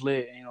volleyball is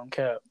lit. Ain't on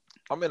cap.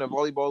 I'm in a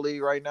volleyball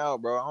league right now,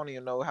 bro. I don't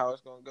even know how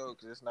it's gonna go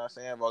because it's not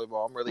sand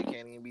volleyball. I really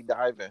can't even be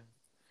diving.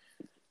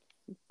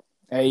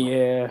 Hey,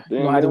 yeah, you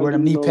gonna have to wear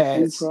them knee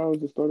pads. Trials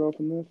to start off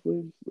on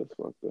Netflix. That's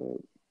fucked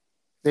up.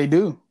 They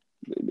do.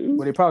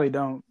 But they probably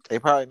don't. They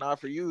probably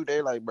not for you.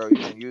 They like, bro, you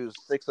can use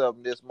 6 of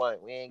them this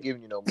month. We ain't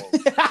giving you no more.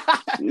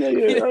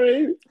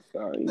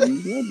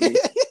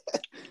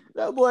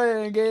 That boy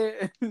ain't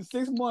get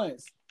 6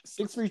 months,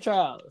 6 free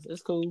trials.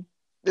 That's cool.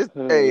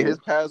 Hey, his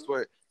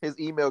password, his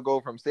email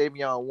go from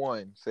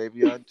Savion1,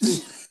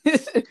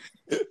 Savion2.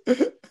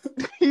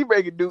 He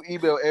make a new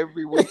email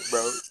every week,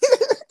 bro.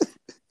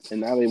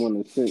 And now they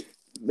want to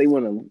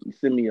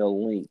send me a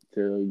link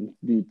to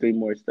do 3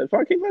 more steps.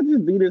 Why can't I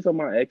just do this on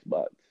my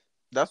Xbox?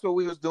 That's what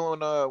we was doing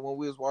when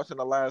we was watching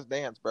The Last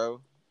Dance,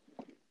 bro.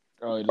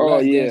 Oh,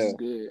 yeah. Dance is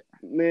good.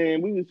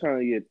 Man, we was trying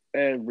to get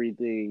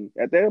everything.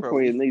 At that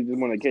point, they just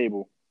want a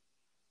cable.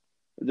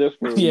 Just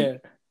for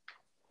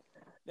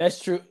That's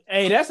true.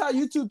 Hey, that's how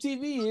YouTube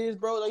TV is,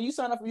 bro. Like, you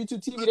sign up for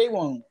YouTube TV, they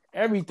want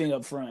everything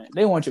up front.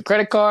 They want your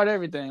credit card,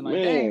 everything. Like,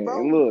 dang,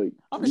 bro. And look,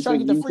 I'm just trying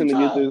to get the free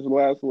trial. Get this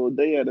last little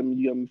day at them,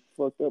 you got me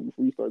fucked up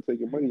before you start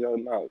taking money out.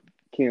 Not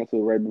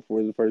cancel right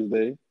before the first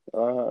day.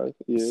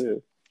 Yeah.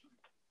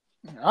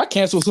 I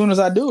cancel as soon as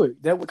I do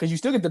it. That because you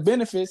still get the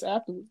benefits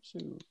afterwards.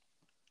 Shoot.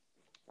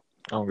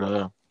 Oh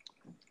god,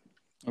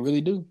 I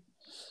really do.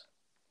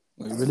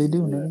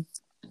 Man.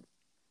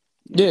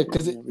 Yeah,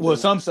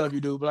 because some stuff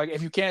you do, but like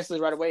if you cancel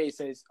it right away, it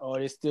says, "Oh,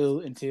 it's still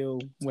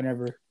until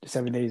whenever the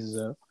 7 days is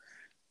up."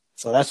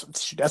 So that's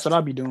what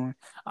I'll be doing.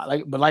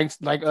 Like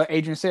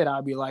Adrian said,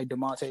 I'll be like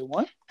Demonte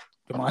 1,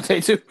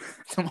 Demonte 2,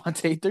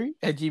 Demonte 3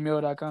 at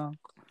gmail.com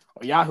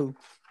or Yahoo.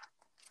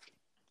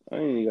 I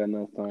ain't got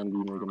enough time to be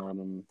making all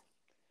them.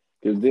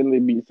 Because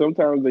then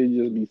sometimes they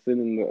just be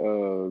sending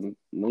the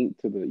link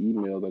to the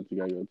email that you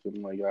got to go to.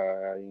 I'm like,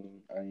 I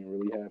ain't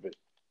really have it.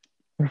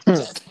 Them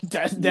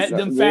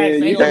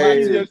facts ain't gonna lie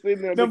to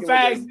you. Them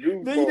facts,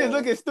 then you just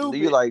looking stupid.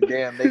 You like,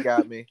 damn, they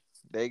got me.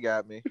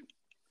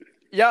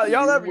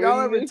 Y'all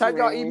ever type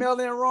y'all email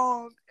in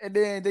wrong and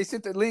then they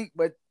sent the link,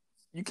 but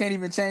you can't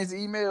even change the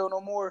email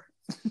no more?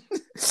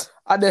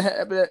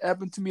 That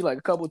happened to me like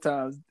a couple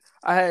times.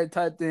 I had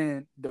typed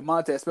in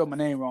Demonte, I spelled my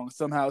name wrong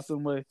somehow,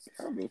 some way.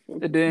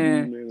 And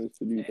then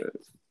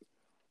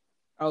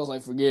I was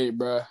like, forget it,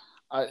 bro.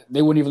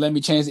 They wouldn't even let me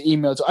change the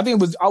email. I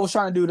think I was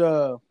trying to do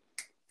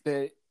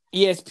the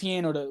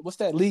ESPN or what's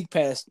that League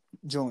Pass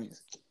joins.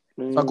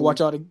 So I could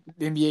watch all the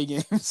NBA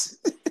games.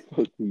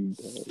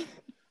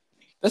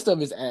 That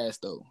stuff is ass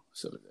though.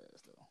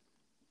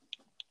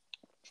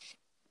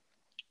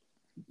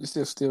 It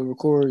still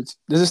records.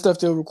 Does this stuff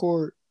still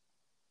record?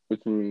 What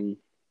you mean?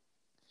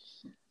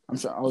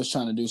 I was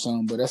trying to do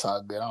something, but that's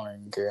all good. I don't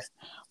even care.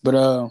 But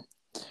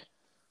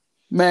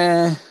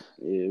man,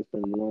 yeah, it's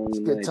been a long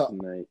night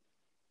tonight.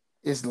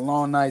 It's a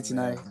long night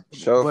tonight.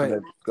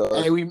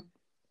 Hey,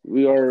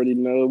 we already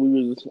know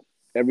we was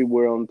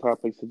everywhere on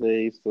topics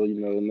today, so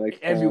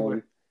next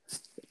time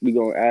we're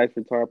gonna ask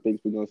for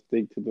topics. We're gonna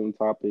stick to them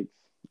topics.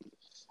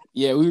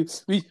 Yeah, we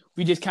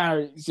just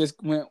kind of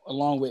just went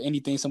along with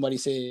anything somebody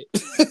said.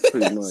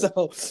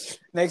 So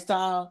next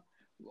time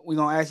we're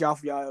gonna ask y'all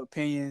for y'all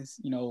opinions.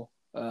 You know,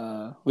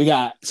 we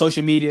got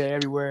social media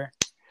everywhere.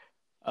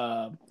 We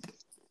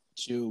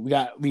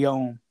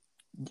on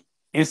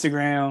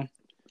Instagram,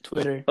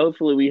 Twitter.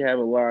 Hopefully, we have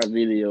a live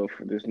video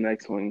for this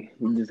next one.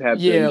 We just have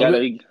to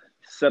gotta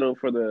settle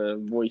for the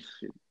voice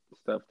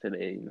stuff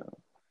today. You know.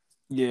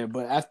 Yeah,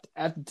 but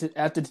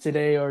after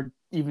today or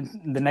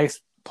even the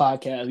next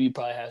podcast, we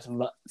probably have some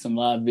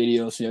live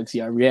videos so you can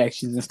see our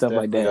reactions and stuff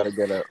like that. Gotta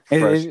get a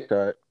fresh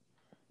cut.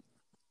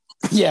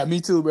 Yeah, me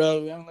too,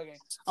 bro.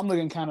 I'm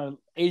looking kind of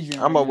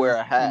Adrian. I'm gonna wear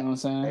a hat. You know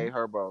what I'm saying? Hey,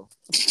 Herbo.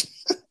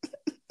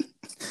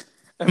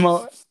 I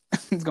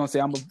was gonna say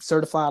I'm a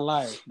certified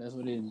liar. That's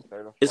what it is.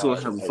 It's gonna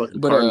have a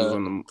fucking Cardinals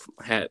on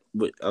the hat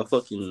with a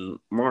fucking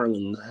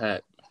Marlins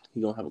hat.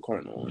 He gonna have a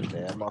Cardinal on it.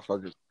 Yeah, that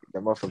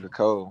motherfucker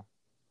cold.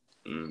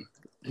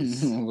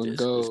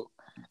 Go.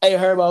 Hey,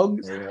 Herbo.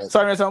 Yeah.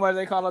 Sorry, somebody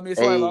they call me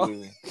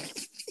Herbo.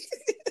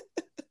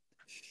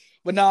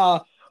 But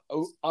nah.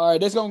 All right,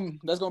 that's gonna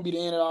be the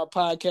end of our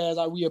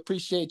podcast. We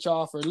appreciate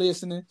y'all for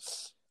listening.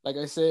 Like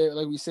we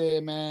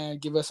said, man,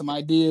 give us some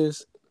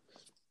ideas.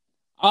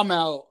 I'm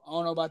out. I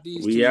don't know about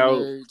these two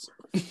nerds.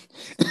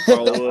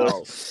 Follow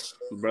us,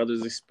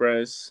 Brothers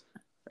Express,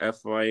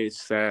 FYH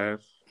staff.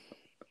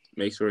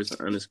 Make sure it's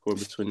an underscore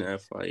between the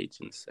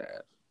FYH and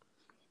staff.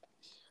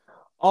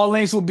 All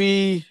links will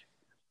be.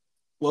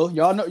 Well,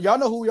 y'all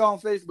know who we are on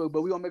Facebook,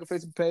 but we gonna make a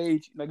Facebook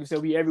page. Like I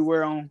said, we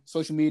everywhere on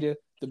social media.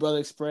 The Brother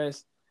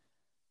Express.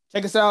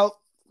 Check us out.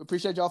 We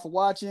appreciate y'all for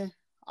watching.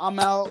 I'm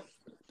out.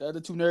 The other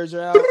two nerds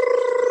are out.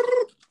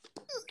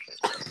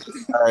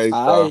 All right.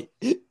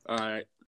 All right.